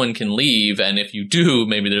no one can leave. And if you do,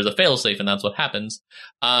 maybe there's a failsafe and that's what happens.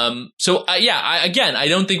 I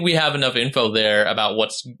don't think we have enough info there about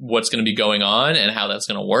what's going to be going on and how that's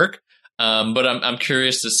going to work. But I'm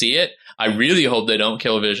curious to see it. I really hope they don't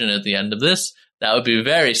kill Vision at the end of this. That would be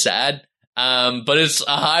very sad. But it's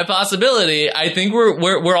a high possibility. I think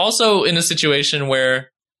we're also in a situation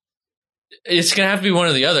where It's going to have to be one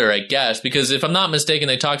or the other, I guess, because if I'm not mistaken,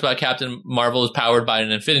 they talked about Captain Marvel is powered by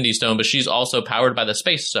an Infinity Stone, but she's also powered by the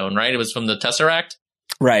Space Stone, right? It was from the Tesseract.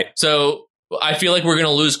 Right. So I feel like we're going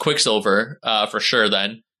to lose Quicksilver for sure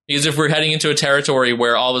then. Because if we're heading into a territory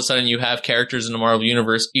where all of a sudden you have characters in the Marvel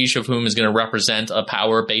Universe, each of whom is going to represent a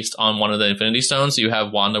power based on one of the Infinity Stones. So you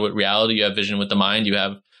have Wanda with reality, you have Vision with the mind, you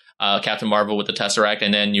have Captain Marvel with the Tesseract,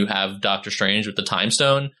 and then you have Doctor Strange with the Time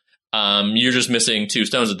Stone. You're just missing 2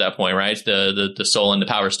 stones at that point, right? The Soul and the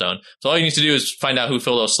Power Stone. So all you need to do is find out who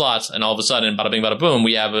filled those slots, and all of a sudden, bada bing, bada boom,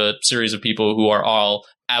 we have a series of people who are all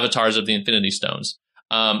avatars of the Infinity Stones.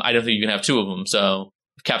 I don't think you can have 2 of them. So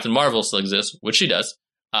if Captain Marvel still exists, which she does,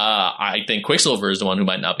 I think Quicksilver is the one who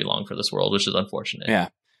might not be long for this world, which is unfortunate. Yeah.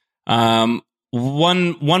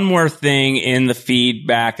 One more thing in the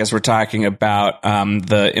feedback as we're talking about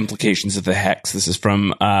the implications of the Hex. This is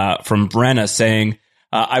from Brenna saying,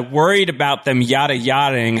 I worried about them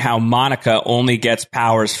yada-yadaing how Monica only gets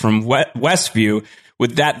powers from Westview.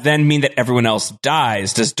 Would that then mean that everyone else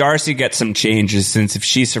dies? Does Darcy get some changes, since if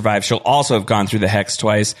she survives, she'll also have gone through the Hex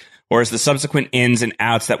twice? Or is the subsequent ins and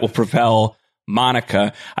outs that will propel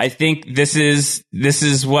Monica? I think this is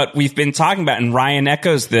what we've been talking about, and Ryan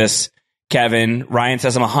echoes this, Kevin. Ryan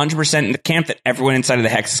says, I'm 100% in the camp that everyone inside of the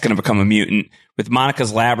Hex is going to become a mutant. With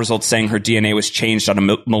Monica's lab results saying her DNA was changed on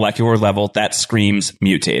a molecular level, that screams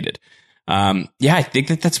mutated. Yeah, I think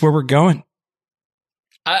that's where we're going.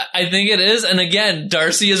 I think it is. And again,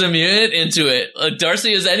 Darcy is a mutant into it.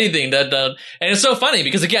 Darcy is anything and it's so funny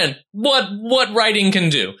because again, what writing can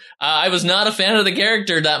do. I was not a fan of the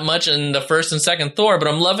character that much in the first and second Thor, but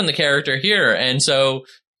I'm loving the character here. And so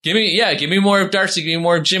give me more of Darcy, give me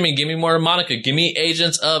more of Jimmy, give me more of Monica, give me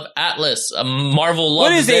Agents of Atlas. Marvel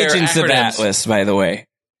loves What is their Agents acronyms. of Atlas, by the way?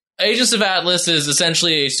 Agents of Atlas is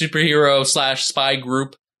essentially a superhero / spy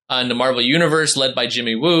group in the Marvel Universe, led by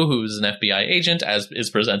Jimmy Woo, who's an FBI agent, as is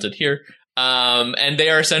presented here. And they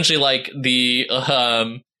are essentially like the,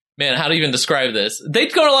 man, how to even describe this? They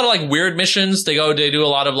go on a lot of like weird missions. They do a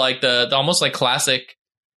lot of like the almost like classic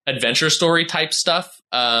adventure story type stuff.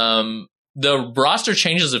 The roster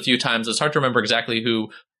changes a few times. It's hard to remember exactly who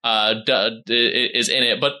is in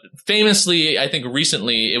it, but famously, I think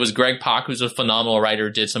recently it was Greg Pak, who's a phenomenal writer,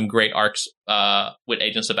 did some great arcs with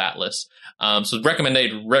Agents of Atlas. So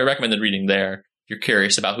recommended reading there if you're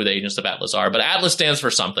curious about who the Agents of Atlas are. But Atlas stands for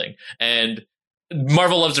something, and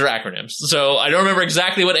Marvel loves their acronyms. So I don't remember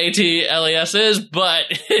exactly what ATLAS is, but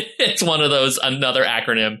it's one of those, another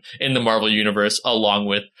acronym in the Marvel Universe, along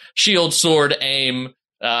with SHIELD, SWORD, AIM,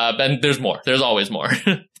 and there's more. There's always more.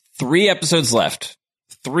 3 episodes left.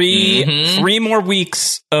 Three more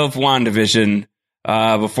weeks of WandaVision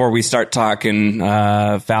before we start talking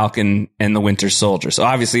Falcon and the Winter Soldier. So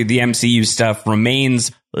obviously the MCU stuff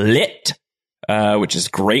remains lit, which is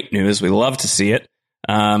great news. We love to see it.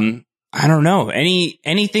 I don't know.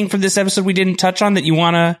 Anything from this episode we didn't touch on that you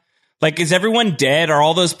want to, like, is everyone dead? Are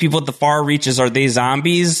all those people at the far reaches, are they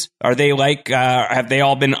zombies? Are they like, have they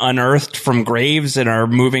all been unearthed from graves and are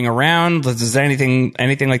moving around? Is there anything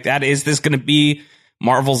like that? Is this going to be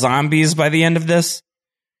Marvel zombies by the end of this?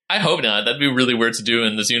 I hope not. That'd be really weird to do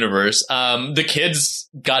in this universe. The kids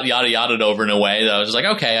got yada-yada'd over in a way that I was just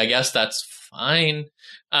like, okay, I guess that's fine.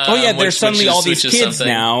 There's suddenly all these kids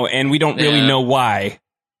now, and we don't really know why.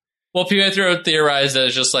 Well, people theorized that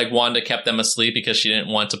it's just like Wanda kept them asleep because she didn't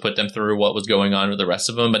want to put them through what was going on with the rest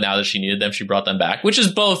of them. But now that she needed them, she brought them back, which is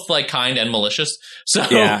both like kind and malicious. So,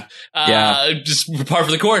 just par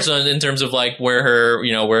for the course in terms of like where her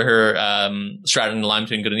straddling the line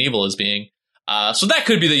between good and evil is being. So that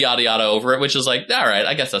could be the yada yada over it, which is like, all right,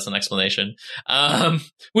 I guess that's an explanation.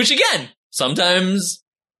 Which again, sometimes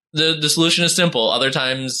the solution is simple. Other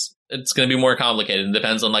times it's going to be more complicated. It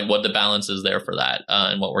depends on like what the balance is there for that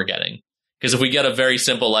and what we're getting. Because if we get a very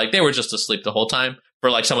simple, like they were just asleep the whole time for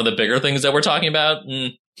like some of the bigger things that we're talking about,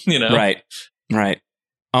 Right.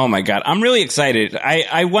 Oh my God. I'm really excited.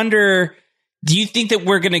 I wonder, do you think that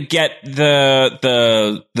we're going to get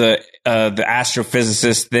the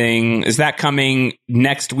astrophysicist thing? Is that coming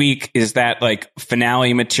next week? Is that like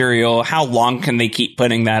finale material? How long can they keep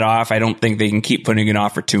putting that off? I don't think they can keep putting it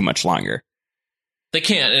off for too much longer. They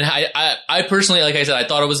can't. And I personally, like I said, I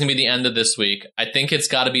thought it was going to be the end of this week. I think it's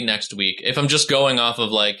got to be next week. If I'm just going off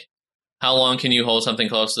of like, how long can you hold something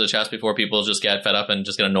close to the chest before people just get fed up and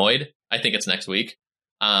just get annoyed? I think it's next week.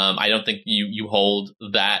 I don't think you hold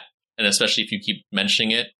that. And especially if you keep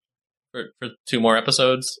mentioning it for 2 more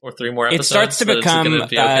episodes or 3 more episodes. It starts to become,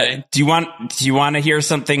 okay. Do you want to hear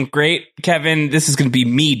something great, Kevin? This is going to be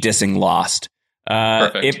me dissing Lost.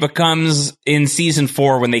 Perfect. It becomes in season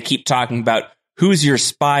 4 when they keep talking about who's your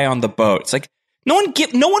spy on the boat. It's like, No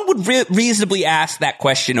one would reasonably ask that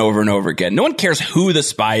question over and over again. No one cares who the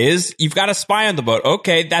spy is. You've got a spy on the boat.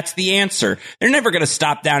 Okay, that's the answer. They're never going to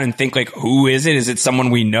stop down and think like, who is it? Is it someone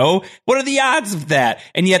we know? What are the odds of that?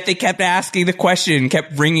 And yet they kept asking the question and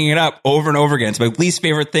kept bringing it up over and over again. It's my least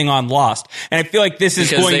favorite thing on Lost. And I feel like this is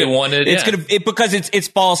because because it's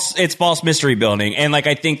false mystery building. And like,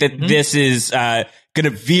 I think that this is going to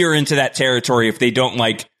veer into that territory if they don't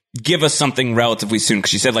like give us something relatively soon,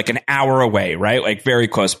 because you said like an hour away, right? Like very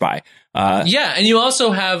close by. Yeah, and you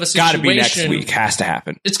also have a situation. Got to be next week. Has to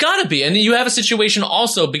happen. It's got to be, and you have a situation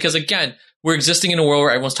also because again, we're existing in a world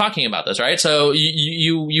where everyone's talking about this, right? So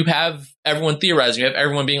you have everyone theorizing, you have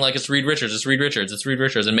everyone being like, it's Reed Richards, it's Reed Richards, it's Reed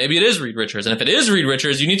Richards, and maybe it is Reed Richards, and if it is Reed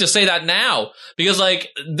Richards, you need to say that now because like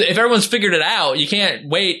if everyone's figured it out, you can't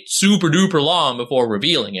wait super duper long before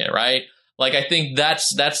revealing it, right? Like I think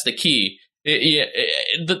that's the key.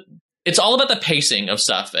 It's all about the pacing of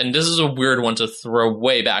stuff, and this is a weird one to throw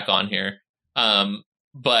way back on here.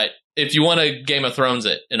 But if you want to Game of Thrones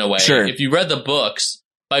it in a way, sure. If you read the books,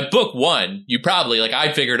 by book 1, you probably like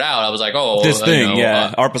I figured out. I was like, oh, this thing,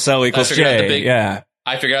 Arpacelli equals J,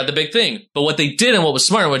 I figured out the big thing. But what they did and what was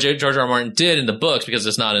smart, and what George R. R. Martin did in the books, because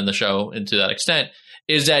it's not in the show and to that extent,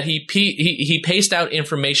 is that he paced out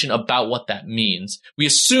information about what that means. We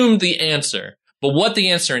assumed the answer, but what the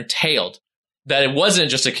answer entailed. That it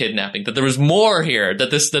wasn't just a kidnapping, that there was more here,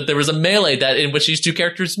 that there was a melee that in which these two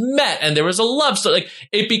characters met and there was a love story. Like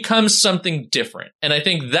it becomes something different. And I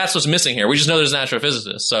think that's what's missing here. We just know there's an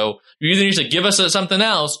astrophysicist. So you either need to give us something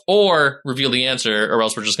else or reveal the answer, or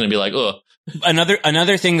else we're just going to be like, ugh.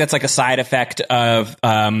 Another thing that's like a side effect of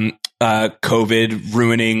COVID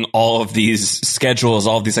ruining all of these schedules,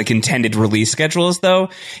 all of these like intended release schedules, though,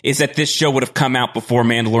 is that this show would have come out before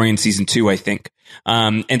Mandalorian season 2, I think.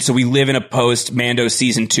 And so we live in a post Mando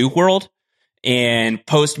season 2 world, and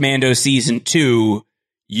post Mando season 2,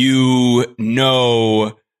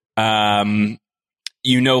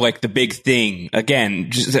 like the big thing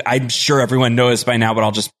again. I'm sure everyone knows by now, but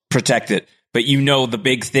I'll just protect it. But the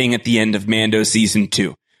big thing at the end of Mando season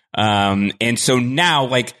 2. And so now,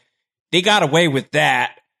 like, they got away with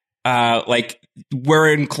that. Like,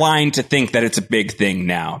 we're inclined to think that it's a big thing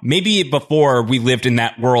now. Maybe before we lived in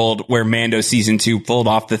that world where Mando season 2 pulled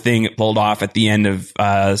off the thing it pulled off at the end of,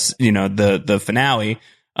 the finale.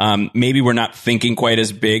 Maybe we're not thinking quite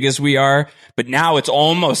as big as we are, but now it's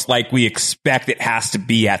almost like we expect it has to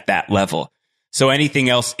be at that level. So anything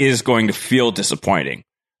else is going to feel disappointing.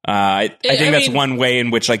 I think that's one way in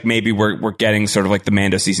which like maybe we're getting sort of like the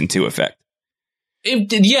Mando season 2 effect.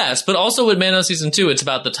 Yes, but also with Mando season 2, it's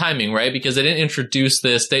about the timing, right? Because they didn't introduce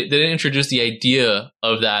this. They didn't introduce the idea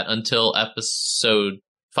of that until episode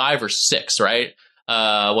 5 or 6, right?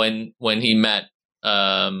 When he met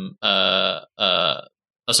Ahsoka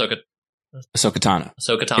Tano.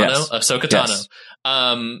 Yes. Ahsoka Tano.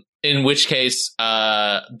 Yes. In which case,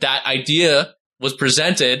 that idea was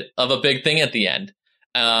presented of a big thing at the end.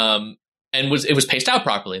 And it was paced out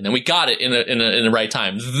properly, and then we got it in the right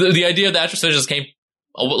time. The idea of the astrophysicist came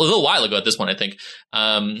a little while ago at this point, I think.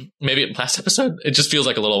 Maybe last episode. It just feels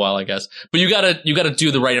like a little while, I guess. But you gotta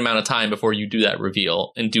do the right amount of time before you do that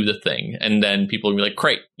reveal and do the thing, and then people will be like,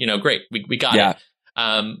 "Great, great, we got it."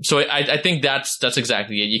 So I think that's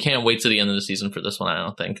exactly it. You can't wait to the end of the season for this one. I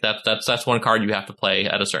don't think that's one card you have to play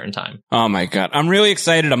at a certain time. Oh my God. I'm really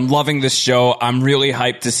excited. I'm loving this show. I'm really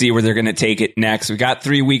hyped to see where they're going to take it next. We got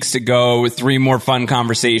 3 weeks to go with 3 more fun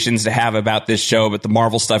conversations to have about this show, but the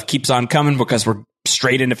Marvel stuff keeps on coming because we're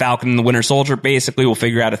straight into Falcon and the Winter Soldier. Basically, we'll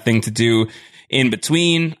figure out a thing to do in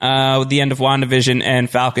between with the end of WandaVision and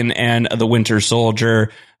Falcon and the Winter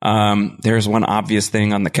Soldier. There's one obvious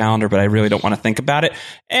thing on the calendar, but I really don't want to think about it.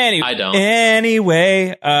 I don't.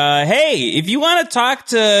 Anyway, hey, if you want to talk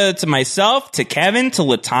to myself, to Kevin, to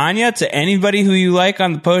Latanya, to anybody who you like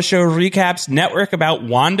on the Post Show Recaps Network about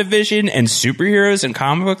WandaVision and superheroes and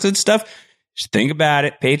comic books and stuff, just think about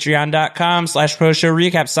it. Patreon.com/Post Show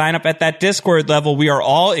Recap. Sign up at that Discord level. We are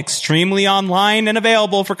all extremely online and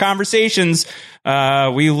available for conversations.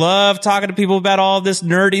 We love talking to people about all this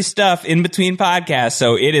nerdy stuff in between podcasts.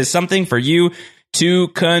 So it is something for you to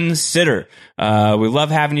consider. We love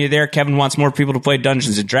having you there. Kevin wants more people to play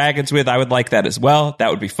Dungeons and Dragons with. I would like that as well. That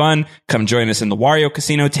would be fun. Come join us in the Wario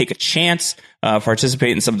Casino. Take a chance.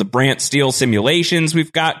 Participate in some of the Brant Steel simulations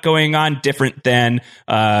we've got going on. Different than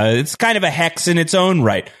it's kind of a hex in its own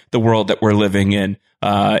right, the world that we're living in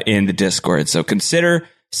the Discord. So consider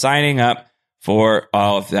signing up for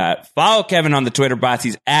all of that. Follow Kevin on the Twitter bots.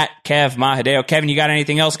 He's at Kev Mahadeo. Kevin, you got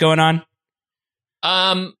anything else going on?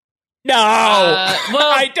 No,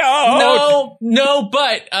 well, I don't. No,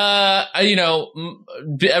 but ever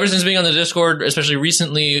since being on the Discord, especially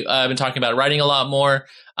recently, I've been talking about writing a lot more.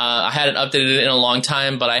 I hadn't updated it in a long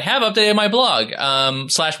time, but I have updated my blog, /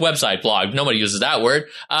 website blog. Nobody uses that word.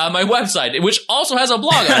 My website, which also has a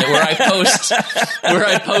blog on it where I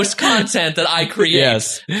post content that I create.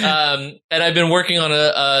 Yes. And I've been working on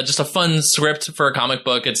just a fun script for a comic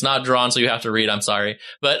book. It's not drawn, so you have to read. I'm sorry.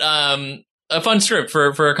 But, a fun script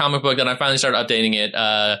for a comic book, and I finally started updating it.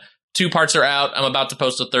 2 parts are out. I'm about to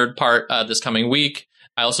post a 3rd part, this coming week.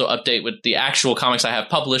 I also update with the actual comics I have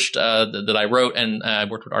published that I wrote, and I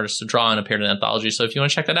worked with artists to draw and appeared in anthology. So if you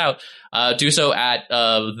want to check that out, do so at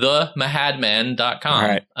themahadman.com. All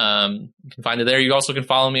right. You can find it there. You also can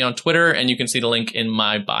follow me on Twitter, and you can see the link in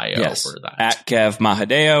my bio for that. At Kev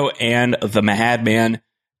Mahadeo and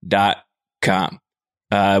themahadman.com.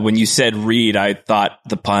 When you said Reed, I thought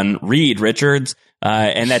the pun Reed Richards.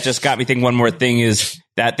 And that just got me thinking one more thing is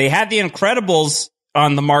that they had The Incredibles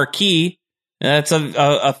on the marquee. That's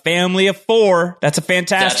a family of 4. That's a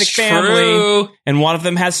fantastic family. True. And one of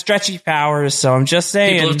them has stretchy powers. So I'm just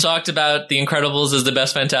saying. People have talked about The Incredibles as the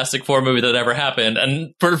best Fantastic Four movie that ever happened.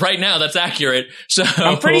 And for right now, that's accurate. So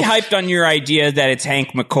I'm pretty hyped on your idea that it's Hank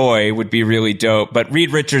McCoy would be really dope. But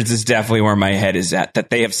Reed Richards is definitely where my head is at.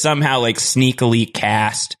 That they have somehow like sneakily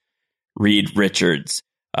cast Reed Richards.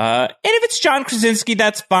 And if it's John Krasinski,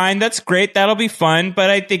 that's fine. That's great. That'll be fun.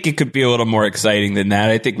 But I think it could be a little more exciting than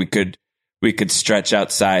that. I think we could stretch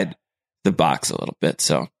outside the box a little bit.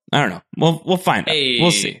 So I don't know. We'll find out. We'll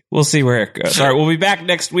see. We'll see where it goes. All right. We'll be back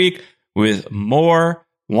next week with more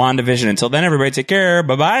WandaVision. Until then, everybody take care.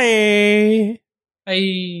 Bye-bye.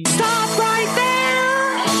 Bye. Stop right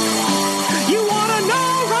there. You want to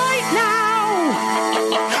know right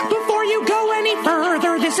now. Before you go any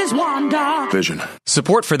further, this is WandaVision.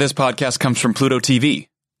 Support for this podcast comes from Pluto TV.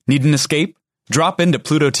 Need an escape? Drop into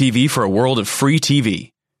Pluto TV for a world of free TV.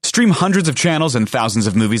 Stream hundreds of channels and thousands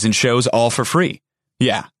of movies and shows all for free.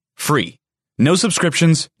 Yeah, free. No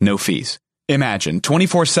subscriptions, no fees. Imagine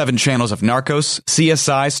 24/7 channels of Narcos,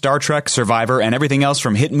 CSI, Star Trek, Survivor, and everything else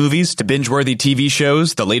from hit movies to binge-worthy TV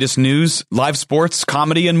shows, the latest news, live sports,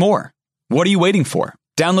 comedy, and more. What are you waiting for?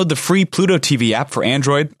 Download the free Pluto TV app for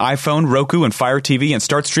Android, iPhone, Roku, and Fire TV and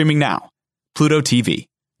start streaming now. Pluto TV.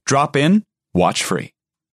 Drop in, watch free.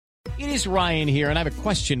 It is Ryan here, and I have a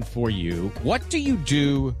question for you. What do you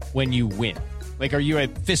do when you win? Like, are you a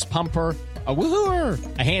fist pumper, a woohooer,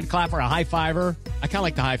 a hand clapper, a high fiver? I kind of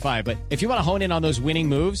like the high five, but if you want to hone in on those winning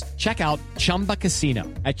moves, check out Chumba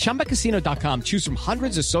Casino. At ChumbaCasino.com, choose from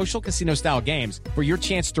hundreds of social casino-style games for your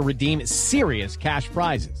chance to redeem serious cash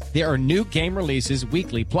prizes. There are new game releases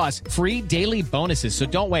weekly, plus free daily bonuses, so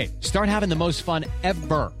don't wait. Start having the most fun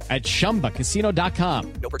ever at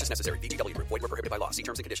ChumbaCasino.com. No purchase necessary. VGW Group. Void where prohibited by law. See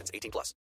terms and conditions. 18+.